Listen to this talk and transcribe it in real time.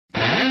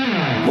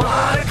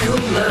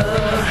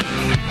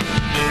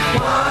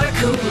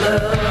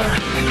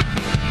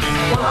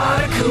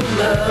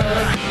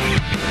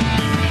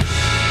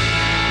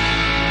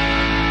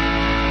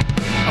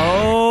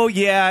Oh,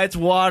 yeah, it's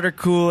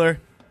Watercooler.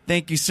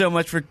 Thank you so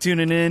much for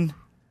tuning in.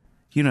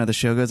 You know how the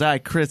show goes. I,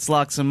 Chris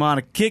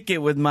Laxamana, kick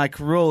it with my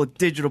Corolla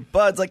digital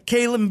buds like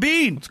Kalen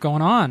Bean. What's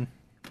going on?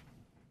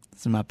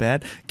 This is not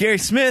bad. Gary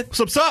Smith.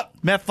 What's up?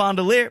 Matt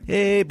Fondelier.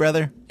 Hey,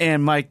 brother.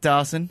 And Mike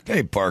Dawson.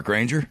 Hey, Park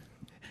Ranger.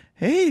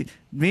 Hey,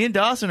 me and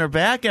Dawson are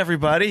back,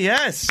 everybody.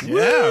 Yes.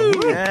 Yeah.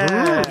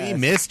 Yes. We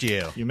missed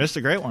you. You missed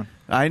a great one.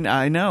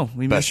 I know.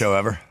 We Best missed show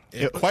ever.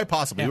 Quite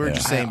possibly. We were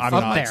just saying. I'm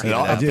up there.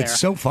 It's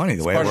so funny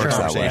the way it works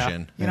that way. Yeah.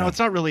 You know, it's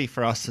not really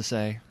for us to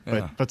say,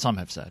 but some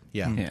have said.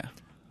 Yeah.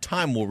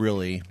 Time will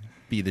really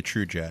be the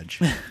true judge.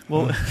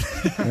 Well,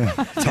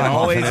 it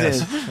always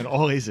is. It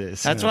always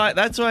is. That's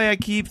why I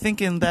keep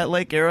thinking that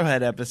Lake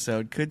Arrowhead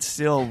episode could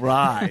still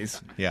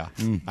rise. Yeah.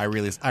 I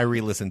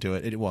re-listened to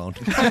it. It won't.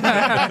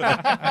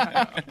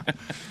 Well,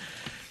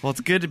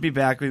 it's good to be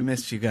back. We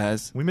missed you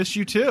guys. We missed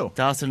you too.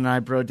 Dawson and I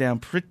broke down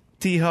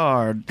pretty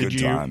hard. Good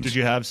times. Did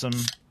you have some?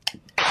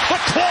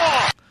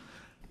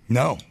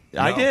 No.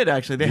 I did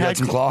actually. They had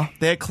some claw.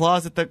 They had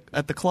claws at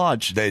the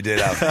clodge. They did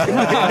have.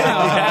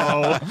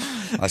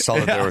 I saw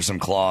that there were some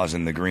claws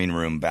in the green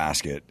room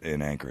basket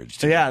in Anchorage.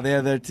 Too. Yeah,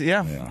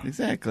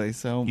 exactly.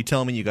 So You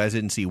telling me you guys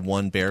didn't see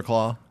one bear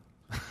claw?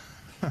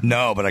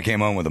 No, but I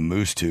came home with a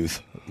moose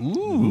tooth. Ooh.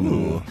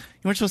 You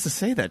weren't supposed to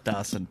say that,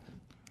 Dawson.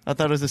 I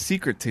thought it was a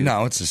secret tooth.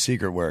 No, it's a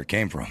secret where it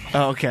came from.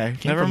 Oh, okay.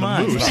 Never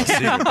mind. It's not a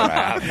secret, but I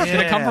have it. Did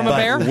it come from a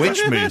bear?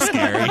 Which moose,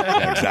 Gary?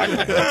 Yeah,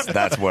 exactly.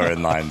 That's where it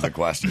lines the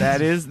question.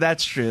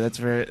 That's true.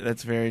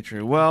 That's very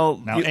true. Well,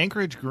 Now,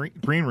 Anchorage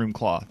green room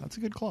claw. That's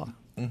a good claw.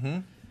 Mm-hmm.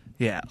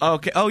 Yeah.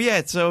 Okay. Oh,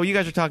 yeah. So you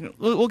guys are talking.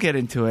 We'll get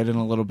into it in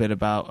a little bit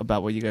about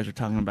what you guys were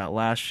talking about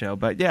last show.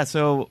 But yeah.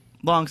 So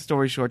long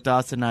story short,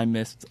 Dawson and I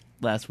missed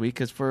last week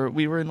because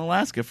we were in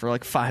Alaska for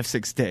like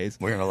 5-6 days.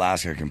 We're in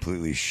Alaska,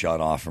 completely shut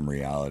off from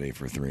reality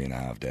for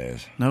 3.5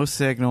 days. No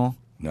signal.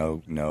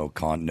 No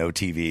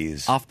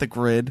TVs. Off the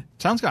grid.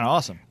 Sounds kind of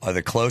awesome.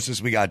 The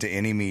closest we got to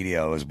any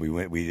media was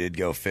we did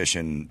go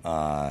fishing.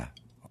 I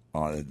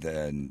don't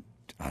know.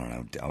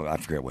 I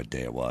forget what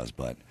day it was,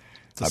 but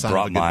I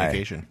brought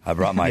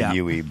my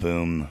UE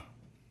Boom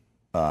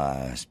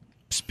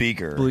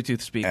speaker,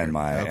 Bluetooth speaker, and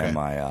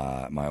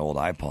my old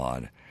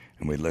iPod,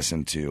 and we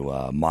listened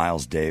to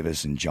Miles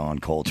Davis and John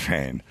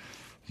Coltrane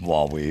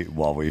while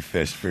we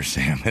fished for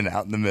salmon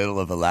out in the middle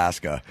of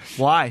Alaska.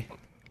 Why?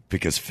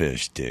 Because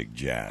fish dig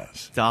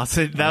jazz.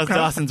 Dawson, that was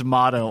Dawson's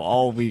motto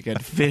all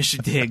weekend. Fish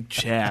dig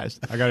jazz.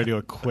 I got to do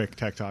a quick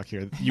tech talk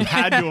here. You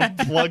had to have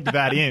plugged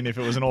that in if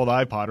it was an old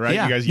iPod, right?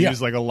 Yeah. You guys use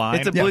like a line.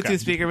 It's a Bluetooth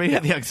speaker, but you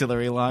have the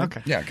auxiliary line.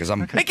 Okay. Yeah, because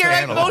I'm. Hey, Gary,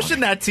 I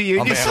motioned that to you.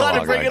 You just wanted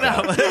to bring it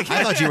up.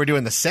 I thought you were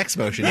doing the sex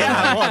motion. Yeah,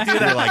 I won't do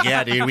that. You're like,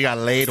 yeah, dude, we got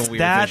laid when we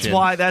were fishing. That's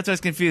why I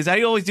was confused.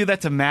 I always do that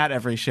to Matt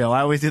every show.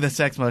 I always do the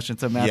sex motion,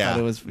 so Matt thought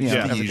it was the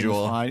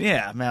usual. Was fine.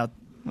 Yeah, Matt.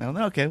 Well,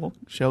 okay, we'll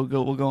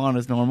go on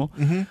as normal.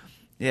 Mm-hmm.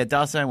 Yeah,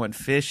 Dawson and I went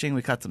fishing.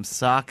 We caught some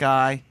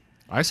sockeye.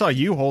 I saw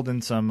you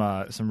holding some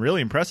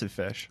really impressive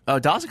fish. Oh,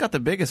 Dawson got the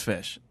biggest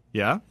fish.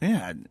 Yeah?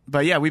 Yeah.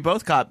 But yeah, we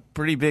both caught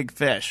pretty big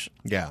fish.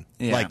 Yeah.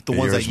 Yeah. Like the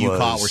ones that you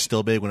caught were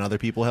still big when other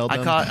people held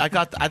them? I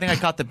think I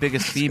caught the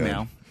biggest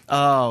female.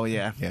 Oh,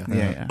 yeah.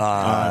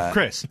 Yeah.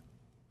 Chris.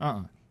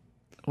 What?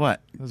 That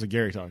was a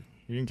Gary talk.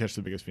 You didn't catch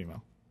the biggest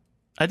female.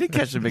 I did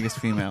catch the biggest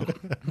female.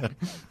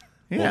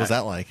 Yeah. What was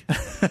that like?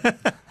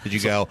 Did you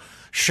go,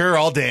 sure,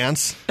 I'll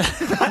dance?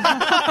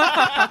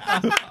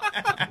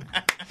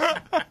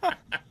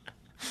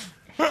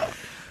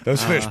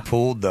 Those fish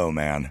pulled though,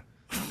 man.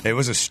 It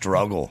was a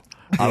struggle.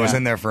 I was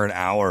in there for an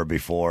hour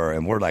before,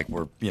 and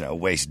we're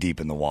waist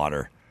deep in the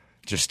water,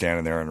 just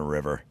standing there in a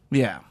river.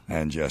 Yeah.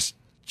 And just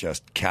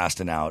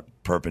casting out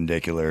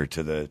perpendicular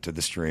to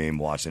the stream,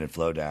 watching it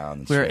flow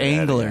down. We're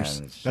anglers.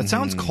 That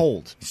sounds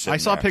cold. I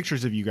saw there.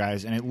 pictures of you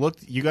guys, and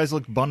you guys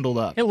looked bundled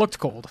up. It looked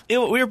cold. We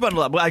were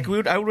bundled up. Like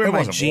I would wear my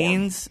wasn't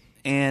jeans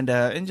and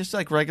just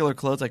like regular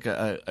clothes, like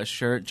a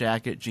shirt,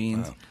 jacket,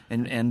 jeans,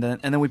 and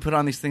then we put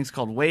on these things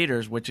called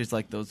waders, which is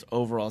like those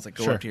overalls that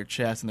go up to your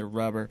chest and they're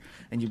rubber,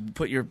 and you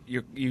put you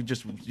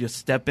just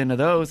step into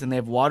those, and they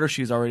have water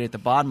shoes already at the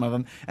bottom of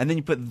them, and then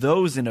you put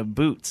those into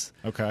boots.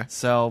 Okay.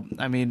 So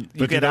I mean,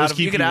 you get out of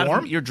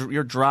warm?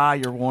 You're dry,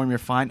 you're warm, you're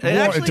fine.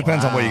 It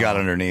depends on what you got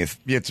underneath.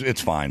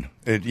 It's fine.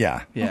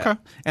 Yeah. Okay.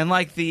 And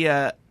like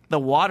the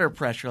water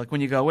pressure, like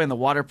when you go in, the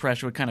water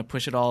pressure would kind of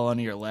push it all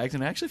under your legs,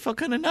 and it actually felt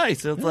kind of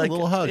nice. It was like a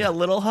little hug. Yeah, a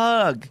little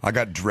hug. I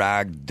got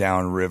dragged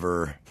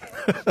downriver.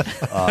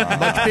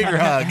 Much bigger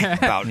hug.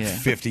 About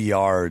 50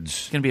 yards.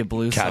 It's gonna be a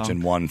blues catching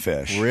song. one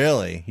fish.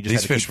 Really? You just These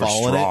had to fish keep were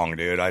following strong,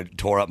 dude. I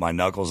tore up my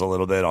knuckles a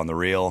little bit on the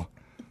reel.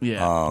 Yeah.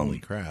 Holy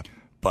crap.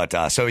 But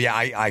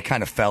I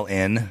kind of fell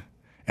in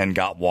and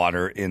got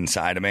water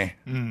inside of me.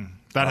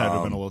 That had to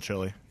have been a little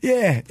chilly.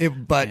 Yeah,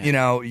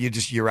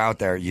 you're out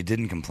there. You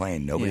didn't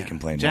complain. Nobody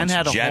complained. Jen once.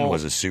 had a Jen hole.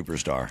 was a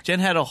superstar. Jen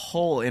had a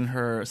hole in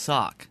her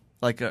sock.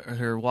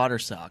 her water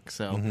sock.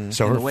 So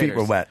so her feet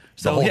were wet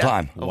the whole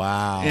time.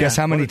 Wow. Guess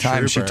how many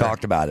times she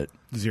talked about it?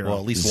 0. Well,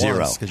 at least 0.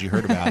 once because you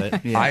heard about it.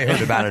 I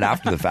heard about it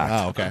after the fact.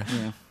 Oh, okay.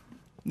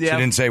 She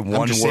didn't say one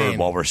word saying.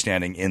 while we're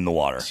standing in the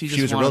water.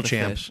 She was a real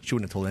champ. She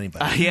wouldn't have told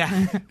anybody.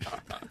 Yeah.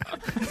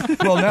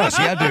 Well, no,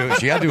 she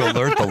had to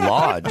alert the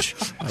lodge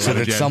so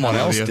that someone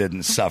else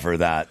didn't suffer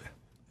that.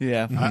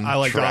 Yeah. I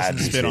like Tragedy.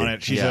 Dawson's spin on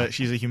it.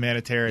 She's a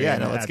humanitarian. Yeah,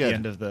 no, that's at good. the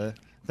end of the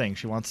thing,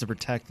 she wants to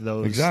protect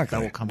those Exactly.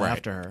 that will come Right.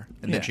 after her.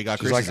 And then she got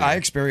She's like, I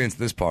experienced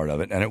this part of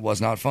it, and it was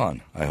not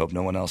fun. I hope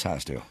no one else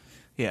has to.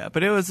 Yeah,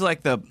 but it was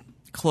like the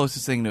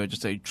closest thing to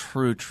just a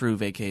true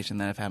vacation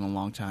that I've had in a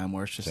long time,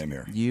 where it's just Same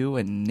here. you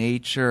and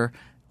nature,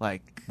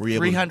 like Were you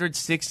able to-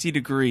 360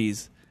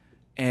 degrees,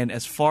 and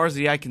as far as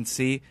the eye can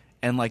see,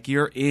 and like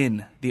you're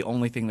in the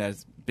only thing that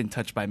has been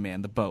touched by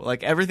man, the boat.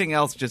 Like everything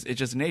else, it's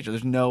just nature.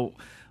 There's no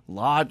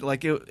lodge.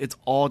 Like it's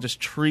all just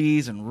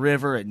trees and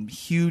river and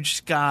huge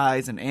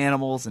skies and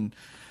animals, and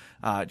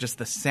just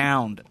the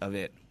sound of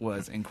it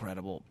was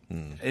incredible.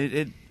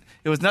 It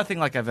was nothing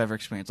like I've ever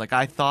experienced. Like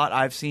I thought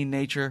I've seen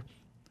nature.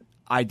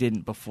 I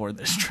didn't before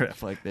this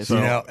trip like this.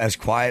 So, as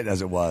quiet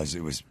as it was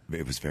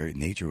very,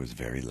 nature was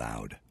very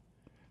loud.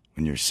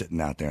 When you're sitting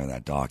out there on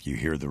that dock, you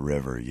hear the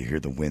river, you hear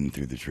the wind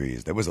through the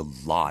trees. There was a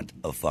lot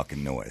of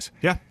fucking noise.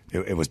 Yeah.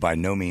 It was by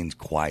no means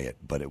quiet,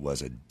 but it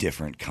was a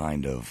different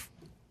kind of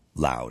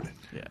loud.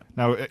 Yeah.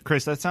 Now,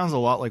 Chris, that sounds a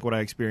lot like what I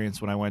experienced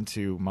when I went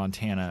to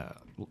Montana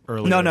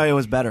earlier. No, it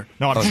was better.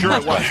 No, I'm sure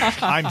it was.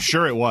 I'm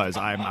sure it was.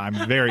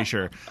 I'm very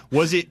sure.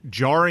 Was it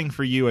jarring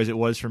for you as it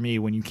was for me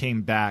when you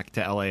came back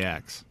to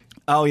LAX?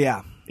 Oh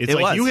yeah, It's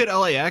like you hit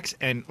LAX,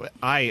 and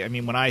I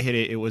mean, when I hit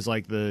it, it was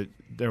like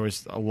there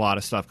was a lot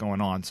of stuff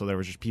going on, so there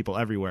was just people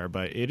everywhere.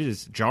 But it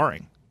is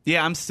jarring.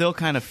 Yeah, I'm still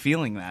kind of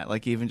feeling that.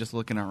 Like even just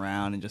looking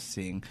around and just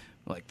seeing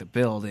like the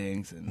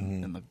buildings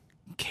and the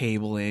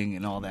cabling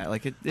and all that.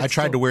 Like I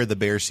tried to wear the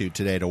bear suit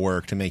today to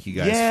work to make you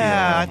guys feel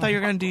I thought you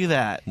were going to do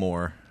that.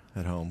 more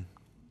at home.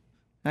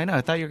 I know.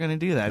 I thought you were going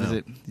to do that. No. Is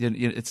it?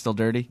 It's still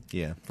dirty.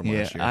 Yeah, from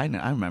last year. I know.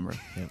 I remember.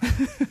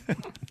 Yeah.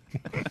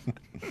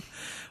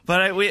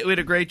 But we had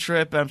a great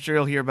trip. I'm sure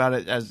you'll hear about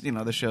it as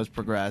the shows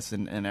progress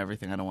and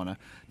everything. I don't want to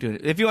do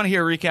it. If you want to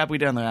hear a recap, we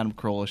did on the Adam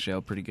Carolla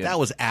show. Pretty good. That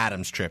was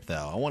Adam's trip,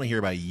 though. I want to hear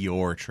about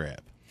your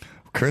trip.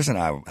 Chris and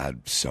I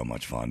had so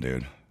much fun,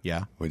 dude.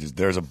 Yeah.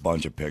 There's a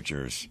bunch of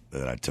pictures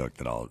that I took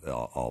that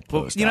I'll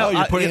post. Well,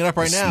 You're putting it up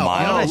right now.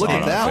 Smile Oh, look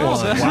at on that our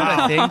one. faces.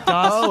 Wow. Think,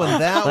 Dawson. Oh,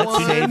 and that Let's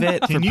one. save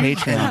it for Can you-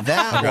 Patreon. And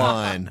that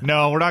one.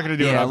 No, we're not going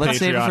to do it on let's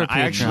save it Patreon. for I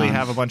actually Patreon.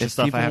 have a bunch of If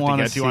stuff I people have to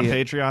wanna get to on see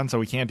it. Patreon, so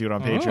we can't do it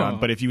on Patreon.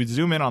 But if you would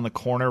zoom in on the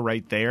corner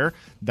right there,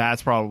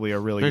 that's probably a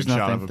really There's good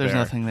shot of nothing. a There's bear.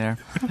 nothing there.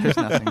 There's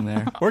nothing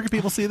there. Where can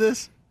people see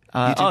this? Oh,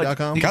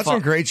 YouTube.com? you Got some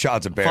great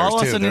shots of bears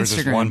follow us too. on There's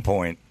this Instagram. one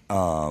point.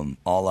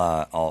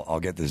 I'll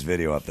get this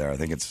video up there. I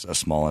think it's a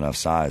small enough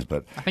size,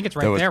 but I think it's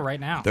right there right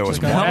now. There was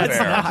Just go one ahead.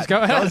 bear. Just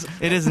go ahead.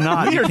 It is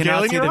not. You Weird, cannot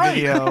Galen, see you're the right.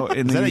 video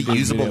in Is the that a YouTube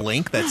usable video.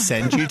 link that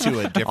sends you to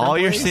a different All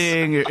you're place?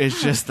 seeing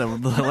is just the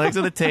legs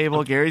of the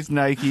table, Gary's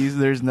Nikes.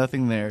 There's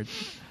nothing there.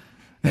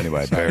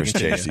 Anyway, bears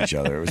chased each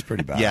other. It was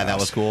pretty bad. Yeah, that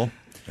was cool.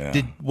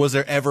 Yeah. Was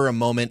there ever a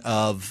moment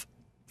of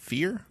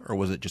fear, or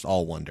was it just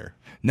all wonder?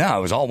 No,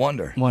 it was all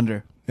wonder.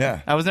 Wonder.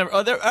 Yeah. I was never.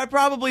 I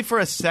probably for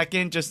a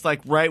second, just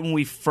like right when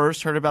we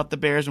first heard about the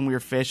bears when we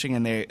were fishing,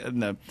 and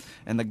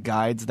the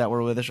guides that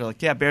were with us were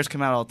like, "Yeah, bears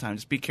come out all the time.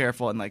 Just be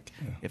careful." And like,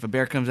 if a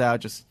bear comes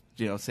out, just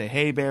say,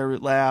 "Hey, bear,"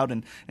 loud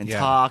and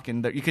talk,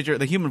 and because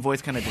the human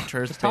voice kind of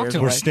deters talk bears. to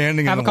We're Right.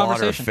 standing Have in a the water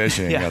conversation.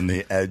 fishing Yeah. on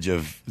the edge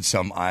of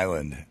some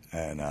island,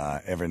 and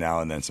every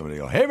now and then somebody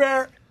go, "Hey,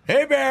 bear!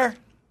 Hey, bear!"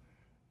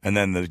 And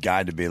then the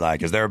guide to be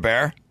like, "Is there a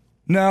bear?"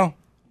 No.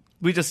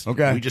 We just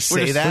Okay. We just We're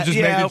say just- that?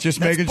 yeah,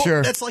 making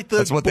sure. That's like the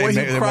That's what boy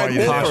they who they cried want you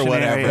to wolf or cautionary.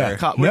 whatever. Yeah. We're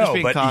just No,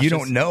 being but cautious. you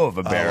don't know if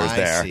a bear Oh, is I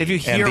there. see. If you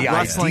hear and the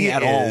rustling idea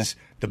at all. is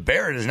the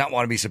bear does not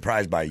want to be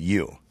surprised by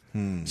you.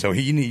 So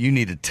you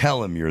need to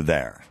tell him you're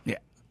there. Yeah.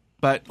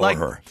 But Or like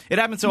her. it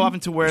happened so often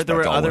to where there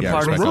Respect were all other women.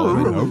 parties. Respect all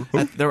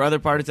women. There were other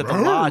parties at the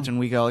lodge, and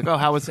we go like, "Oh,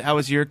 how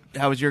was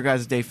your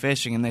guys' day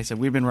fishing?" And they said,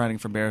 "We've been running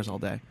for bears all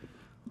day."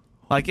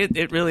 Like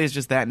it really is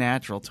just that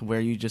natural to where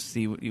you would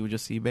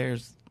just see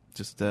bears.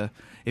 Just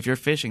if you're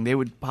fishing, they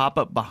would pop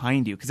up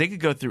behind you because they could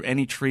go through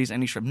any trees,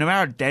 any shrub, no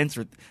matter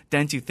how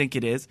dense you think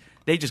it is.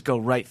 They just go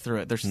right through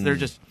it. They're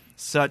just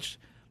such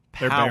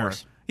power. They're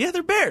bears. Yeah,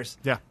 they're bears.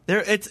 Yeah.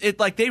 It's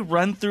like they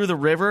run through the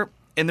river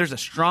and there's a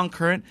strong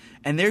current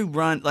and they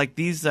run like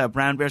these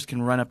brown bears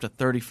can run up to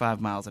 35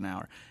 miles an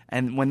hour.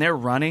 And when they're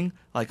running,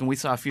 like and we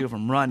saw a few of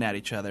them run at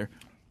each other,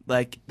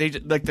 like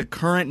the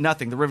current,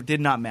 nothing. The river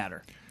did not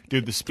matter.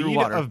 Dude, the speed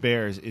water. of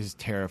bears is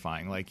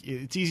terrifying. Like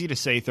it's easy to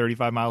say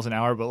 35 miles an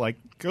hour, but like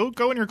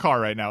go in your car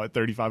right now at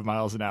 35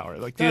 miles an hour.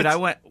 Like, Dude, that's I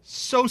went.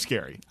 so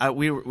scary.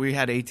 We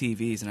had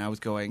ATVs and I was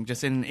going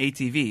just in an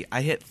ATV.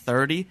 I hit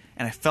 30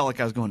 and I felt like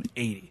I was going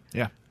 80.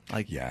 Yeah.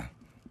 Like Yeah.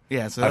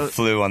 yeah. So I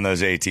flew on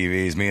those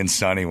ATVs. Me and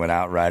Sonny went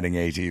out riding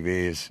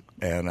ATVs,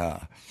 and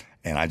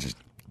I just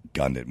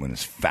gunned it, went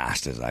as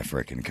fast as I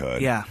freaking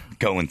could. Yeah.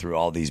 Going through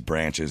all these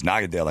branches.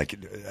 Not like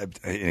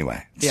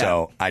anyway. Yeah.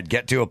 So I'd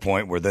get to a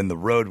point where then the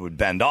road would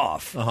bend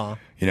off.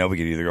 You know, we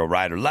could either go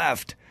right or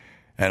left,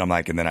 and I'm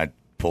like, and then I'd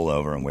pull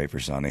over and wait for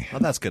Sonny. Oh,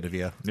 that's good of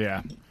you.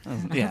 Yeah.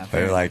 Yeah.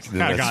 They're like,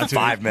 that's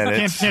 5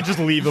 minutes. Can't just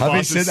leave the I'd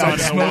boss's son in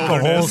the smoke a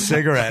whole wilderness.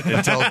 cigarette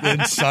until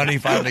then Sonny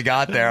finally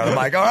got there. I'm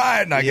like, all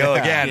right, and I go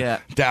again Yeah.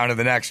 down to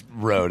the next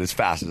road as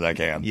fast as I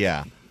can.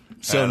 Yeah.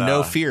 So And,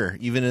 no fear,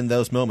 even in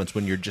those moments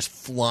when you're just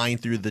flying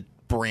through the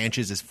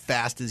branches as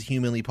fast as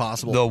humanly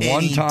possible. The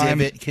one Any time-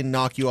 divot can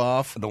knock you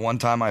off. The one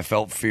time I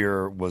felt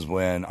fear was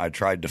when I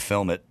tried to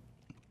film it.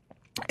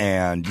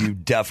 And you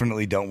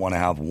definitely don't want to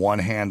have one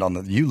hand on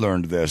the. You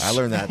learned this. I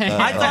learned that.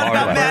 I thought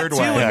about that too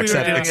when we were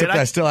doing except it.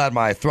 I still had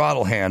my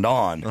throttle hand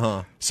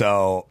on.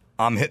 So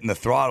I'm hitting the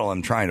throttle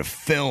and trying to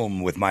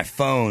film with my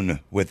phone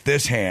with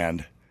this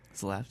hand.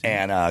 It's left.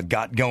 And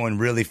got going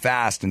really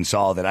fast and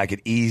saw that I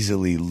could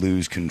easily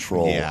lose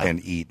control Yeah.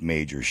 and eat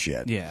major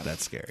shit. Yeah,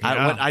 That's scary.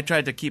 I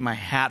tried to keep my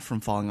hat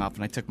from falling off,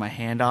 and I took my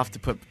hand off to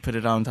put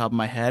it on top of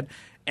my head,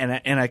 and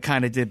I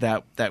kind of did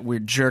that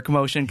weird jerk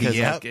motion because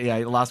Yep.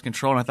 I lost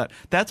control, and I thought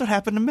that's what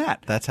happened to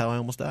Matt. That's how I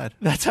almost died.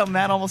 That's how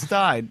Matt almost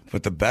died.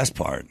 But the best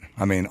part,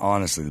 I mean,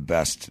 honestly, the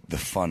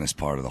funnest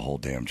part of the whole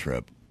damn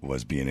trip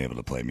was being able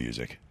to play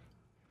music.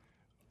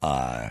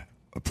 I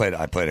played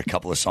a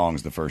couple of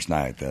songs the first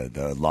night.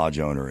 The lodge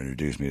owner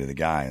introduced me to the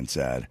guy and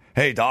said,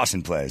 "Hey,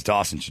 Dawson plays.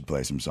 Dawson should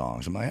play some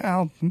songs." I'm like,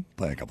 "I'll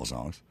play a couple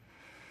songs."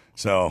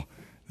 So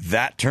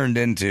that turned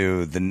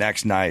into the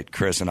next night.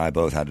 Chris and I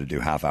both had to do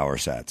half-hour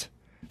sets.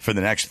 For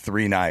the next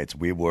 3 nights,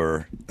 we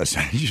were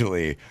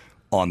essentially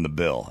on the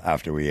bill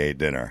after we ate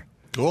dinner.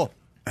 Cool.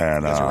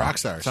 And You guys are rock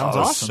stars. Sounds it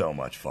was awesome. so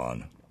much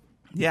fun.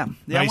 Yeah,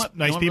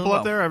 Nice people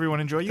up there.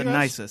 Everyone enjoy you The guys?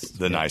 nicest.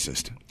 The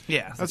nicest.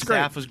 Yeah, That's the great.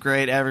 staff was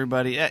great.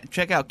 Everybody,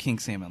 check out King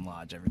Salmon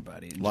Lodge.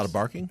 Everybody, A lot of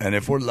barking. And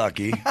if we're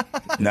lucky,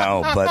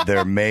 no, but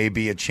there may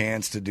be a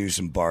chance to do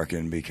some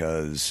barking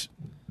because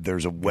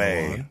there's a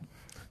way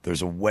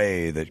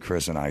that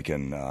Chris and I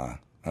can, I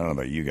don't know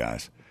about you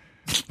guys,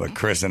 but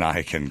Chris and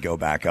I can go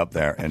back up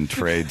there and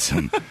trade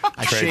some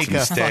Shake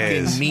a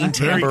stays. fucking mean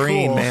Very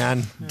tambourine, cool.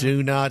 man.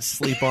 Do not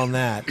sleep on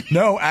that.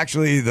 No,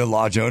 actually, the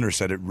lodge owner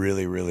said it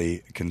really,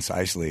 really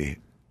concisely.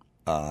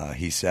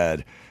 He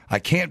said, "I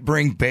can't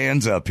bring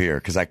bands up here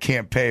because I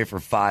can't pay for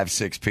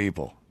 5-6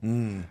 people."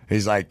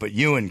 He's like, "But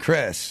you and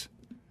Chris,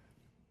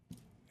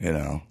 you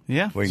know,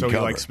 Yeah. we can So he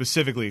cover." like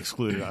specifically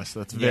excluded us.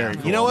 That's very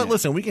cool. You know what?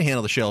 Listen, we can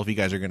handle the show if you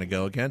guys are going to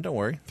go again. Don't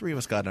worry. 3 of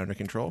us got it under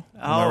control.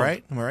 Am I Oh.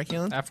 right? Am I right,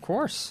 Keelan? Of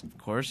course. Of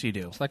course you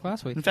do. It's like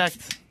last week. In fact,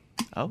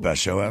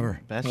 Best show ever.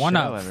 best One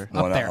show of. ever.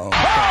 Up there.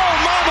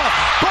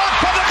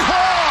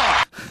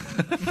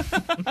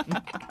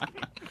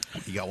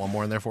 You got one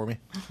more in there for me?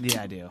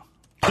 Yeah, I do.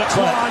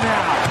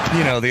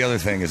 You know, the other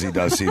thing is he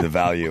does see the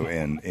value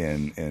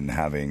in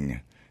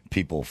having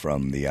people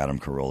from the Adam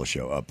Carolla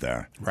show up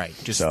there. Right.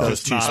 Just So-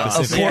 those 2 Of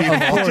specific.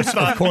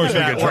 course, we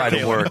could try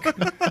to work.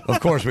 Of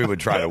course, we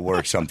would try to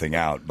work something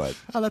out, but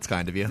Oh, that's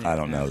kind of you. I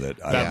don't know that.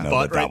 I That don't know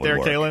butt that right would there,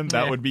 work. Kalen,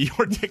 that would be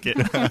your ticket.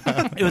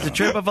 It was a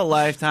trip of a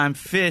lifetime: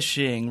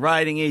 fishing,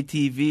 riding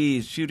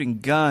ATVs, shooting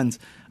guns.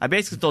 I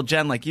basically told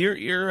Jen, like,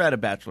 you're at a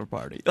bachelor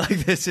party.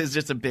 Like, this is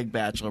just a big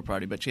bachelor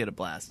party, but she had a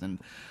blast. And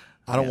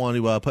I don't want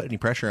to put any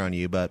pressure on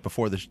you, but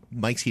before the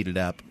mics heated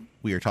up,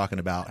 we were talking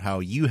about how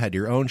you had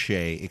your own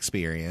Shea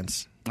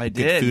experience. I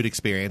good did. food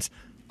experience.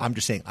 I'm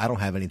just saying I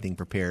don't have anything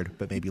prepared,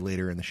 but maybe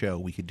later in the show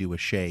we could do a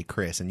Shea,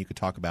 Chris, and you could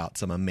talk about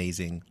some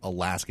amazing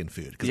Alaskan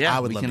food because yeah,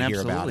 I would we love can to hear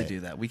absolutely about it. do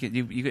that. We could,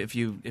 if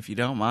you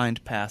don't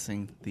mind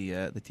passing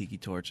the tiki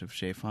torch of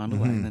Shea Fond du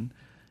Lac, then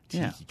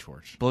Tiki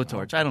torch.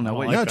 blowtorch. I don't know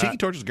what. like No, that. Tiki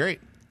Torch is great.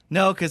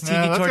 No, because tiki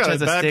that's torch got a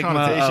has a bad stigma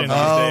connotation of. these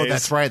Oh, days.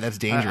 that's right. That's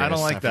dangerous. I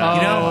don't like that. Oh,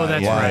 You know,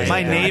 that's Why? right. My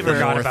Yeah. neighbor- I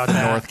forgot about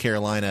that. North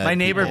Carolina. My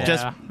neighbor people.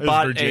 just Yeah. was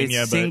bought Virginia,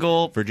 a but-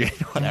 single. Virginia,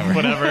 whatever.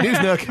 Whatever. News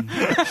Nook.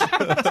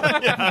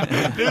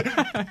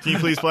 Can you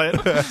please play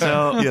it?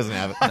 So He doesn't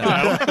have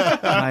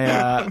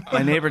it.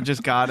 my neighbor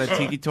just got a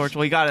tiki torch.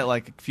 Well, he got it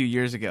like a few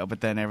years ago,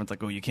 but then everyone's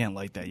like, "Oh, you can't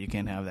light that. You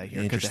can't have that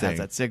here because it has Interesting.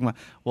 that stigma."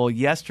 Well,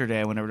 yesterday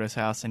I went over to his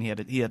house and he had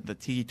the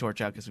tiki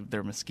torch out because there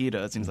were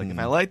mosquitoes. And he's like, "If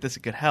I light this,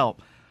 it could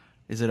help.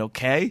 Is it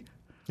okay?"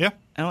 Yeah.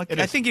 And I'm like, It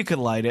I is. think you could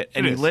light it.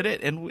 And It he is. lit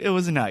it, and it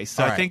was nice.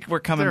 So All I right. think we're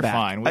coming They're back.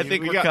 fine. I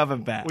think we're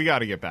coming back. We got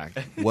to get back.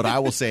 What I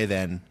will say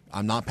then,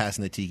 I'm not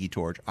passing the tiki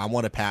torch. I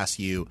want to pass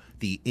you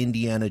the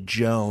Indiana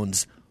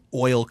Jones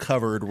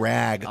oil-covered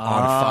rag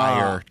on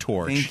fire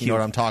torch. thank You know you.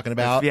 what I'm talking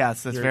about?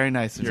 Yes, that's very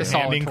nice. of You're you.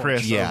 solid handing torch.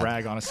 Chris Yeah. a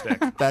rag on a stick.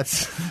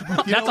 That's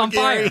That's on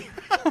fire.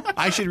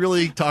 I should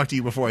really talk to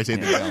you before I say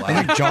things out I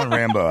loud. think John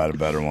Rambo had a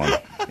better one.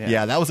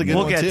 Yeah, that was a good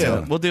We'll one get too. to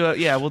it. We'll do it.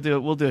 Yeah, we'll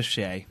do a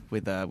Shea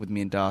with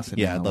me and Dawson.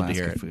 Yeah, and I'd love to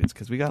hear Alaska it. Foods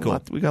because we got Cool.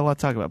 a lot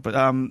to talk about.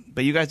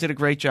 But you guys did a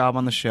great job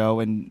on the show.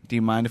 And do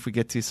you mind if we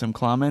get to some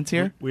comments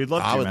here? We'd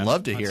love to. I would man.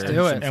 love to hear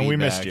do it. some And we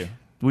missed feedback. you.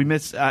 We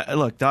missed.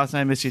 Look, Dawson,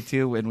 I miss you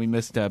too, and we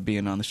missed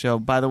being on the show.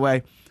 By the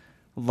way,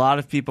 A lot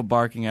of people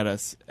barking at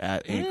us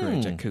at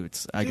Anchorage at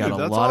Coots. I got a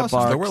lot of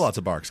barks. There were lots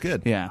of barks.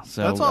 Good. Yeah,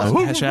 so That's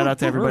awesome. Shout out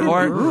to everybody.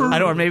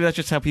 Or maybe that's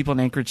just how people in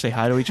Anchorage say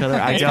hi to each other.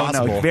 I don't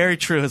know. Very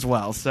true as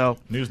well. So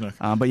Newsnook.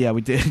 But yeah,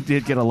 we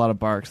did get a lot of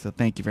barks. So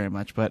thank you very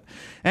much. But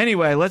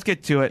anyway, let's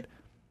get to it.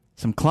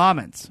 Some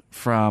comments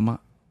from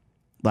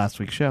last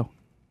week's show.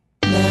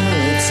 Now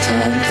it's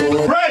time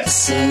for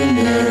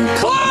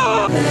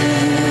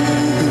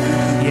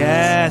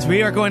Yes,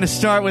 we are going to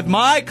start with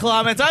my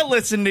comments. I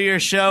listened to your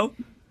show,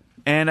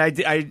 and I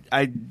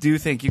do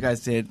think you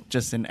guys did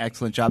just an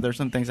excellent job. There's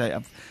some things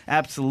I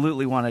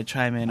absolutely want to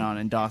chime in on,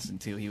 and Dawson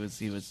too. He was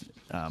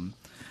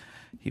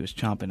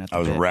chomping at the I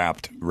was bit.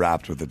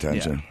 wrapped with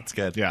attention. Yeah. That's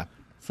good. Yeah.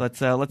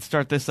 So let's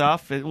start this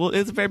off. It's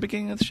the very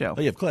beginning of the show.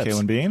 Oh, you have clips.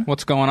 Kalen Bean.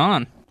 What's going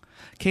on?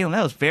 Kalen,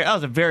 that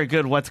was a very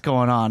good. What's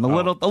going on? A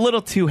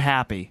little too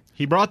happy.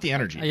 He brought the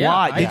energy. Yeah,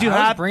 Why? Did you I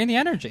was have bringing the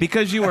energy?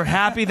 because you were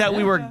happy that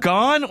we were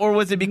gone, or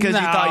was it because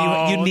you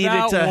thought you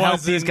needed to help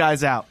these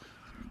guys out?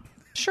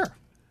 Sure.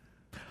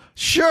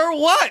 Sure,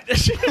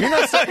 what? You're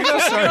not starting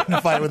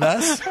to fight with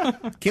us.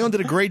 Kalen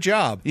did a great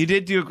job. You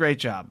did do a great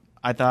job.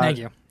 I thought. Thank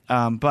you.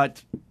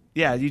 But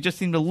yeah, you just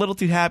seemed a little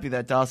too happy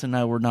that Dawson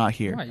and I were not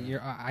here. What,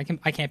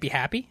 I can't be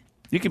happy.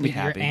 You can be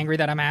happy. You're angry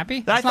that I'm happy.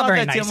 I That's thought not very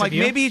that nice too. I'm like, of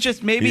you. maybe he's He's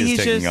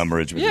taking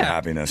umbrage with your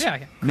happiness. Yeah.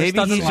 Chris Maybe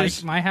doesn't he's like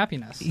just- my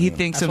happiness. He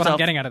thinks That's himself. what I'm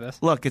getting out of this.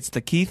 Look, it's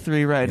the key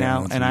 3 right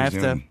now, that's and what I he's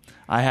have doing. to.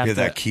 I have You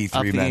to have that key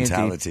up 3 the ante.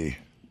 mentality.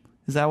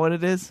 Is that what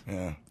it is?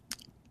 Yeah.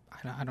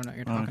 I don't know what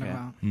you're talking Okay.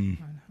 about.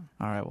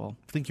 All right. Well,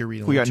 I think you're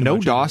reading. We got too no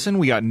much. Dawson.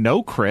 We got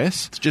no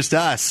Chris. It's just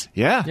us.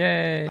 Yeah.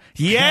 Yay.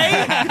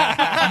 yay,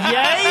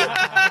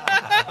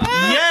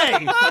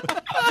 yay,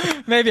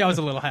 Maybe I was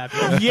a little happy.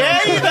 yay!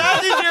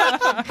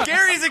 That is your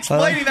Gary's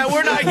explaining that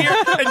we're not here,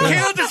 and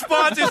Kalen's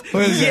response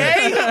is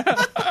yay.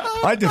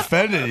 I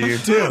defended you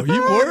too.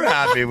 You were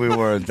happy we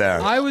weren't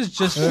there. I was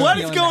just. What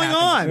is feeling going the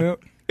on? happiness.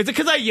 Is it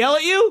because I yell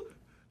at you?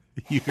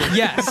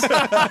 Yes.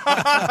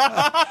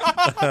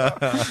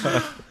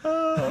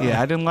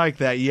 Yeah, I didn't like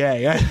that.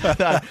 Yay!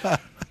 I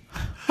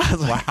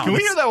was like, Can we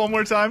hear that one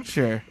more time?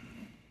 Sure.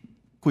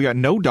 We got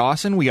no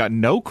Dawson. We got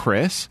no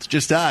Chris. It's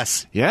just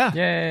us. Yeah.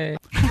 Yay.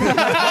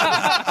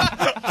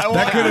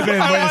 That could have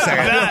been. Wait a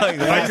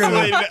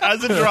second.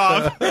 As a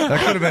drop. That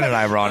could have been an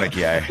ironic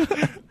yay.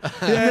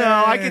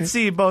 No, I can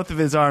see both of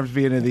his arms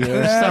being in the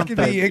air. It could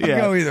be. It could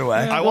go either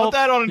way. I want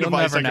that on a You'll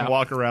device never I can know.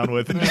 walk around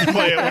with and just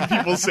play it when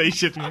people say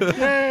shit to me.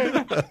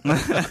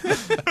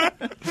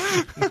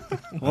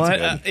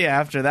 Well, yeah,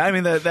 after that, I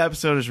mean, the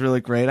episode is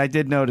really great. I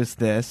did notice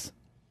this,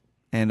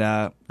 and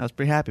I was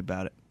pretty happy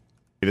about it.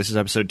 This is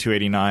episode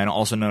 289,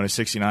 also known as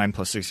 69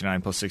 plus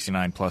 69 plus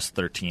 69 plus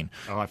 13.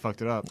 Oh, I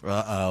fucked it up.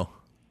 Uh-oh.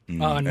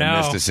 Oh, And no.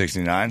 missed a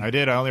 69. I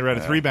did. I only read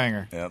a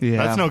 3-banger. Yep. Yeah.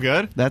 That's no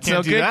good. That's Can't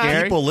no do good, that.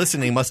 Gary. People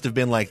listening must have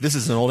been like, this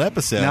is an old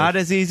episode. Not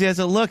as easy as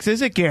it looks,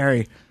 is it,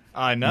 Gary?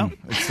 I know.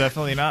 It's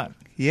definitely not.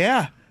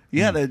 Yeah.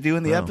 Yeah, they're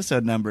doing the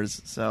episode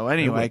numbers. So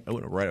anyway, I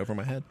went right over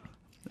my head.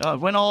 it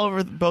went all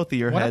over both of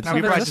your What heads.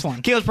 happened to Probably this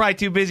one? Keel's probably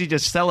too busy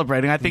just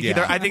celebrating. I think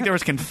Yeah. I think there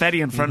was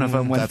confetti in front of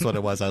him. When That's what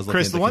it was. I was looking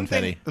Chris, at the the one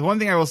confetti.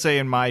 thing I will say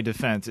in my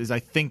defense is I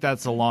think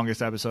that's the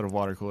longest episode of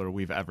Watercooler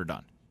we've ever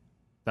done.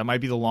 That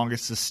might be the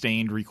longest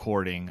sustained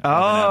recording of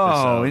an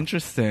episode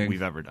interesting.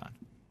 we've ever done.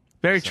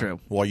 Very true.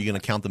 Well, are you going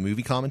to count the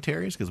movie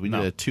commentaries? Because we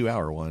No. did a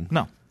 2-hour one.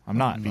 No, I'm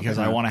not, because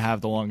I want to have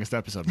the longest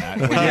episode, Matt.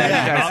 When Yeah, you're you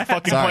guys- not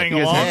fucking Sorry. playing You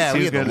guys along. Yeah, we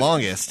Too had the good.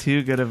 longest.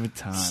 Too good of a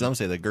time. Some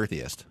say the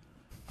girthiest.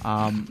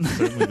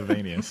 Certainly the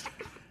veiniest.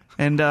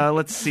 And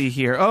let's see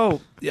here.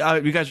 Oh, you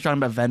guys were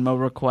talking about Venmo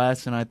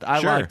requests, and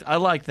Sure. I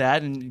liked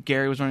that. And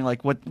Gary was wondering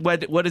like,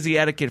 what is the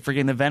etiquette for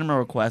getting the Venmo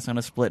request on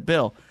a split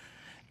bill?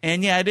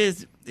 And yeah, it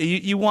is.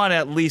 You want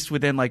at least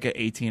within like an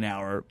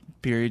 18-hour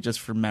period, just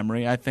for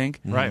memory, I think.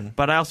 Right.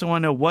 But I also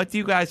want to know, what do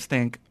you guys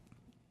think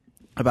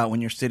about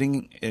when you're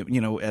sitting,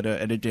 at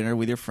a dinner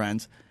with your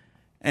friends,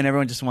 and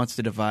everyone just wants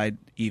to divide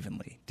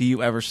evenly? Do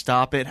you ever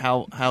stop it?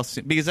 How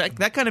soon? Because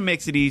that kind of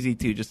makes it easy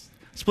too. Just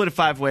split it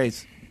 5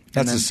 ways.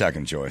 That's then, the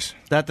second choice.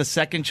 that the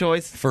second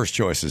choice? First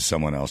choice is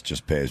someone else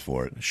just pays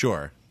for it.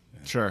 Sure.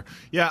 Sure.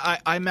 Yeah,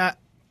 I'm at.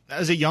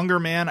 As a younger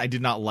man, I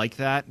did not like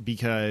that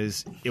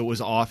because it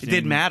was often... It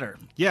did matter.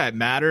 Yeah, it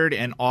mattered,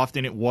 and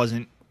often it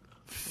wasn't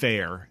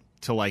fair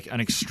to, like, an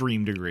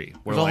extreme degree.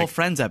 Where, There's a whole like,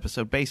 Friends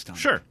episode based on it.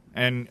 Sure.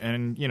 And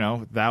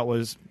that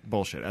was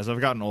bullshit. As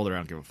I've gotten older, I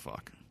don't give a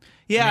fuck.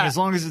 Yeah. I mean, as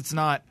long as it's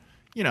not...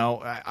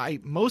 I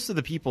most of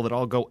the people that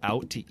I'll go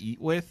out to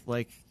eat with,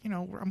 like,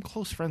 I'm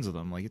close friends with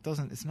them. Like,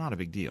 it's not a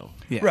big deal.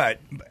 Yeah. Right.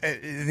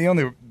 The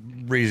only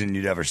reason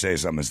you'd ever say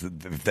something is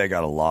that if they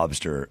got a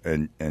lobster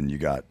and you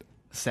got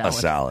a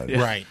salad.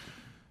 Yeah. Right.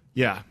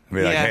 Yeah. I'd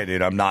be like, Yeah. hey,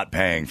 dude, I'm not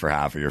paying for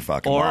half of your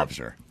fucking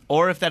lobster.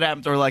 Or if that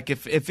happens, or like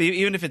if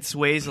even if it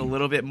sways a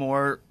little bit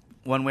more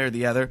one way or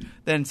the other,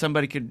 then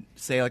somebody could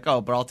say like, oh,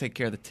 but I'll take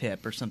care of the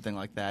tip or something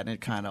like that, and it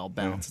kind of all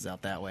balances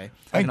out that way.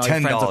 I think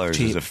Having all your friends look $10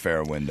 cheap. is a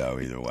fair window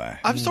either way.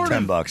 I've sort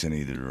of- $10 in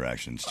either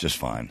direction. It's just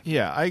fine.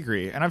 Yeah, I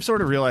agree. And I've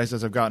sort of realized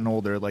as I've gotten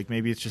older, like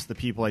maybe it's just the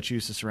people I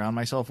choose to surround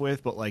myself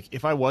with. But like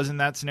if I was in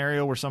that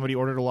scenario where somebody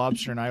ordered a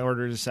lobster and I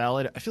ordered a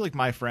salad, I feel like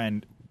my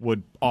friend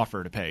would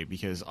offer to pay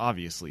because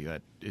obviously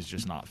that is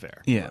just not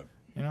fair. Yeah.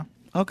 You know?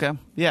 Okay.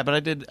 Yeah, but I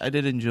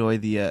did enjoy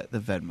the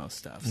Venmo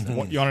stuff. So.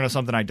 Well, you want to know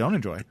something I don't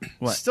enjoy?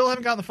 What? Still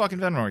haven't gotten the fucking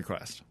Venmo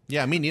request.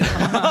 Yeah, me neither.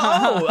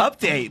 Oh,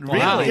 update. Really?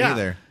 Wow, Yeah.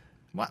 neither.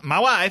 My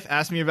wife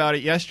asked me about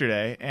it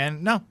yesterday,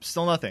 and no,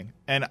 still nothing.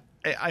 And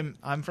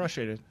I'm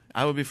frustrated.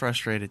 I would be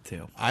frustrated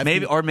too. I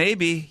Maybe think-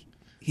 maybe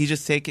he's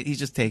just taking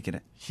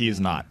it. He is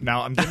not.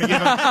 Now I'm gonna give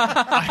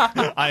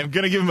him. I'm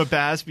gonna give him a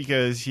pass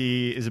because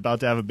he is about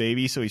to have a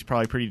baby, so he's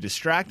probably pretty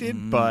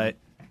distracted. But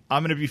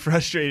I'm gonna be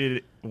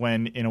frustrated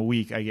when in a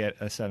week I get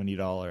a $70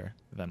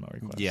 Venmo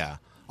request. Yeah.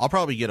 I'll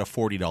probably get a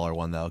 $40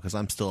 one, though, because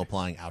I'm still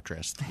applying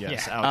Outrest.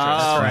 Yes. Yeah.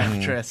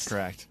 Outrest. Outrest.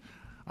 Correct.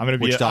 I'm gonna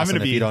be. Which, I'm Dawson,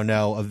 gonna if be. you don't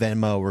know, a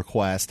Venmo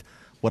request,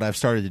 what I've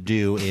started to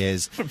do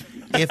is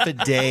if a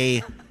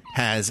day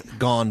has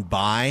gone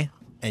by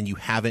and you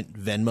haven't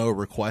Venmo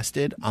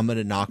requested, I'm going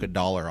to knock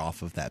 $1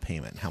 off of that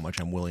payment, how much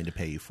I'm willing to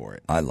pay you for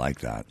it. I like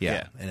that.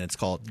 Yeah. And it's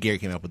called, Gary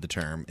came up with the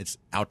term, it's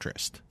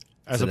Outrest.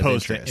 As instead of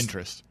opposed to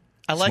interest.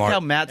 I like Smart. how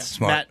Matt's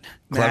Smart.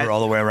 Clever Matt,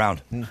 all the way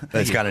around.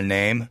 It's got a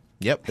name.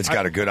 Yep. It's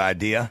got a good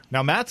idea.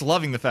 Now Matt's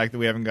loving the fact that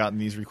we haven't gotten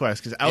these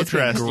requests because been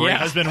Outrest great.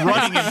 has been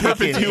running in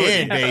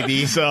perpetuity, in,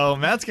 baby. So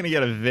Matt's gonna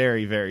get a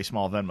very, very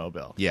small Venmo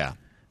bill. Yeah.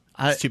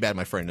 It's too bad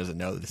my friend doesn't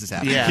know that this is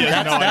happening. Yeah, He has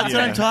that's, no that's idea.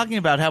 what I'm talking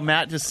about. How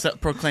Matt just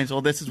proclaims, "Well,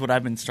 this is what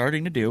I've been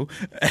starting to do,"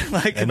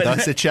 like, And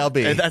thus it shall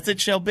be. And thus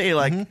it shall be.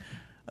 Like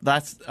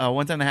that's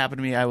one time that happened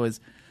to me. I was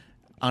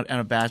on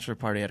a bachelor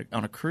party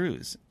on a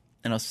cruise,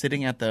 and I was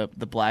sitting at the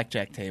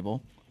blackjack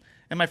table,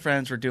 and my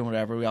friends were doing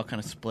whatever. We all kind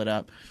of split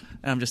up,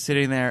 and I'm just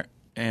sitting there,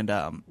 and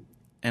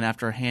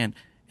after a hand,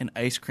 an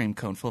ice cream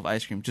cone full of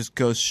ice cream just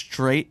goes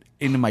straight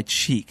into my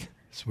cheek.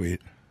 Sweet.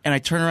 And I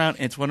turn around,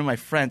 and it's one of my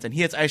friends, and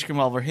he has ice cream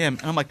all over him.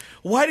 And I'm like,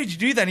 why did you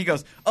do that? And he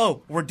goes,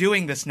 oh, we're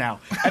doing this now.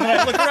 And then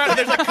I look around, and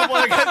there's like a couple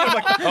other guys, and I'm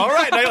like, all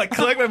right. And I like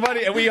collect my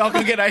money, and we all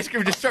go get ice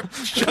cream and just start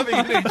shoving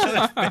it in each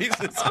other's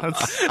faces.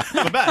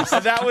 The best.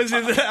 And that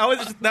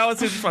was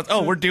his response.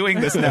 Oh, we're doing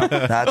this now.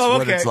 That's Oh,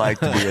 what okay. it's like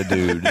to be a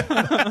dude.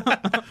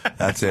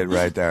 That's it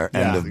right there.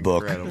 End of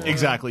book. Incredible.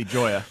 Exactly,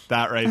 Joya.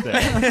 That right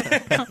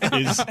there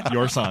is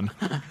your son.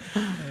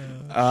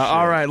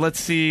 All right, let's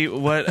see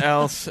what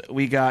else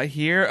we got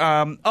here.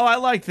 I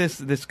like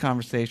this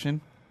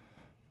conversation.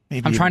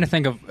 I'm trying to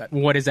think of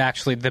what is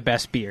actually the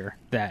best beer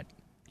that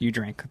you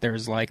drink.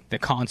 There's like the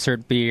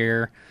concert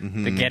beer,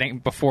 the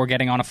before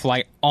getting on a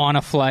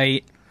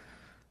flight.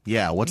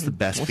 Yeah, what's the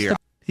best beer?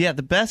 Yeah,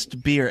 the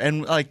best beer.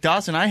 And like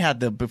Dawson, I had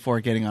the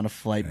before getting on a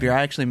flight beer.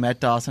 I actually met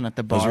Dawson at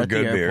the bar Those were at the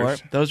good airport.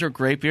 beers. Those were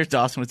great beers.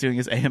 Dawson was doing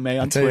his AMA on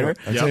I'll Twitter.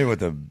 tell you what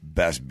the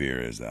best beer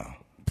is, though.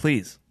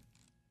 Please.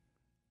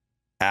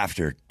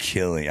 After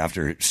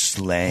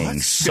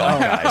slaying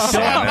sockeye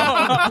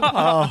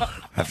salmon,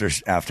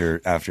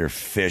 after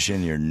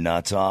fishing your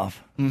nuts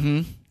off,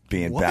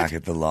 being back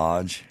at the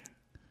lodge,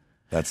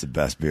 that's the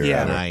best beer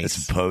Yeah, ever. nice.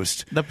 It's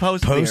post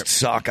beer.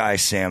 sockeye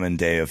salmon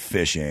day of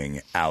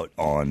fishing out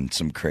on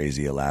some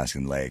crazy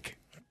Alaskan lake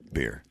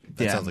beer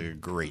That Yeah. sounds like a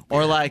great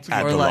beer. Or like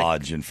at the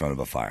lodge in front of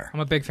a fire.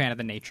 I'm a big fan of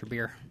the nature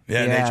beer.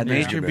 Yeah, beer's nature good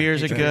beers are Nature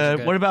beers are good.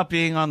 good. What about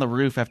being on the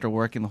roof after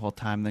working the whole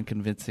time, then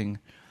convincing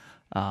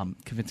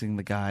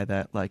the guy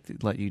that like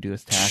let you do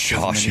his taxes?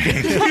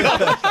 Shawshank.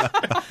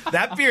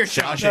 That beer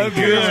sounds so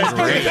good.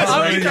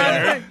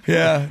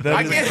 Yeah,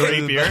 That is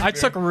great beer. I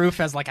took roof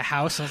as like a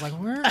house. I was like,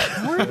 where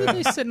are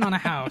they sitting on a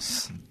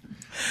house?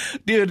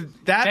 dude.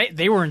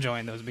 They were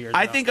enjoying those beers.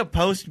 I though. think a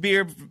post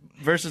beer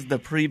versus the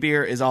pre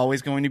beer is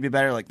always going to be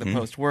better. Like the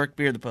post work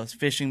beer, the post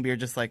fishing beer,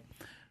 just like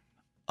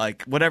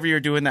whatever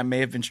you're doing that may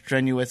have been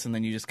strenuous, and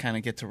then you just kind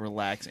of get to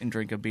relax and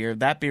drink a beer.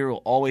 That beer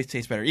will always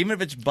taste better, even if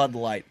it's Bud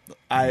Light.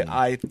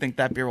 I think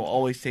that beer will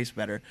always taste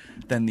better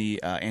than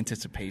the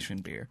anticipation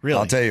beer. Really?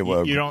 I'll tell you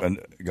what. You don't.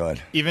 Go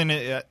ahead. Even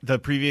the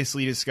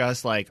previously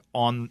discussed, like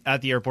at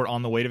the airport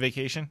on the way to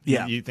vacation.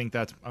 Yeah. You think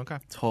that's okay?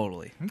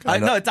 Totally.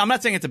 I'm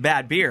not saying it's a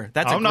bad beer.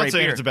 That's I'm a great not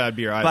saying beer. it's a bad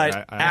beer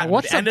either. But I- at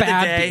what's the a end of the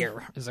bad day,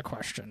 beer is a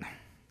question.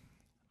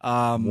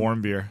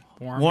 Warm beer.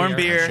 Warm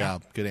beer. Nice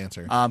job. Good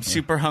answer.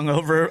 Super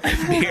hungover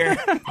beer.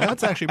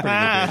 That's actually pretty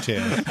good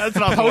beer, too. That's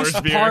not the worst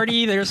Post beer.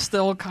 party, there's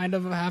still kind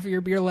of half of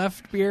your beer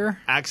left. Beer.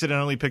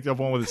 Accidentally picked up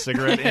one with a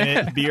cigarette in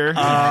it. Beer.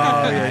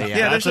 Yeah, there's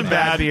that's some some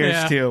bad bad beers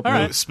Yeah. too. All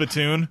right.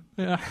 Spittoon.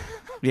 Yeah.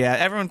 Yeah,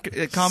 everyone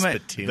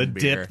comment.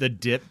 The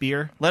dip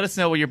beer. Let us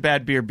know what your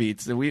bad beer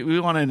beats. We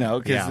want to know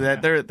because Yeah.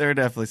 there are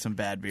definitely some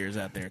bad beers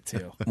out there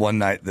too. One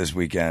night this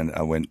weekend,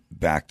 I went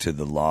back to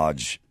the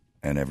lodge,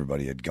 and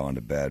everybody had gone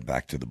to bed.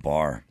 Back to the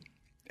bar,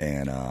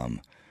 and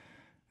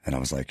I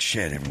was like,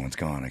 "Shit, everyone's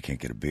gone. I can't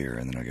get a beer."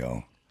 And then I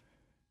go,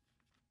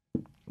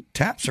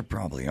 "Taps are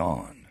probably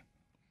on."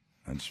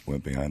 I just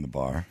went behind the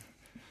bar,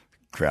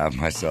 grabbed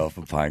myself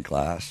a pint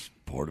glass,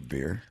 poured a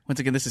beer, Once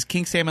again, this is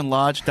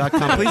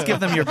KingSalmonLodge.com. Please give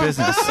them your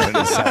business. and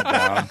just sat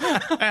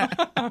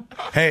down.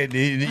 Hey,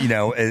 you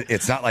know,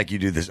 it's not like you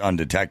do this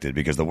undetected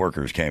because the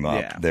workers came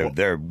up. Yeah.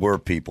 There were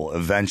people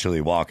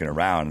eventually walking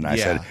around, and I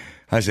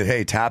said,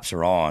 "Hey, taps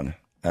are on,"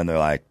 and they're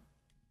like,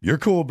 "You're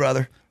cool,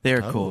 brother."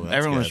 They're cool.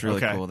 Everyone was good.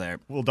 really cool there.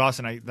 Well,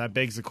 Dawson, that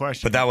begs the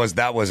question. But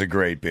that was a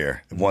great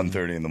beer.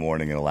 1:30 in the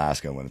morning in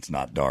Alaska when it's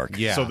not dark.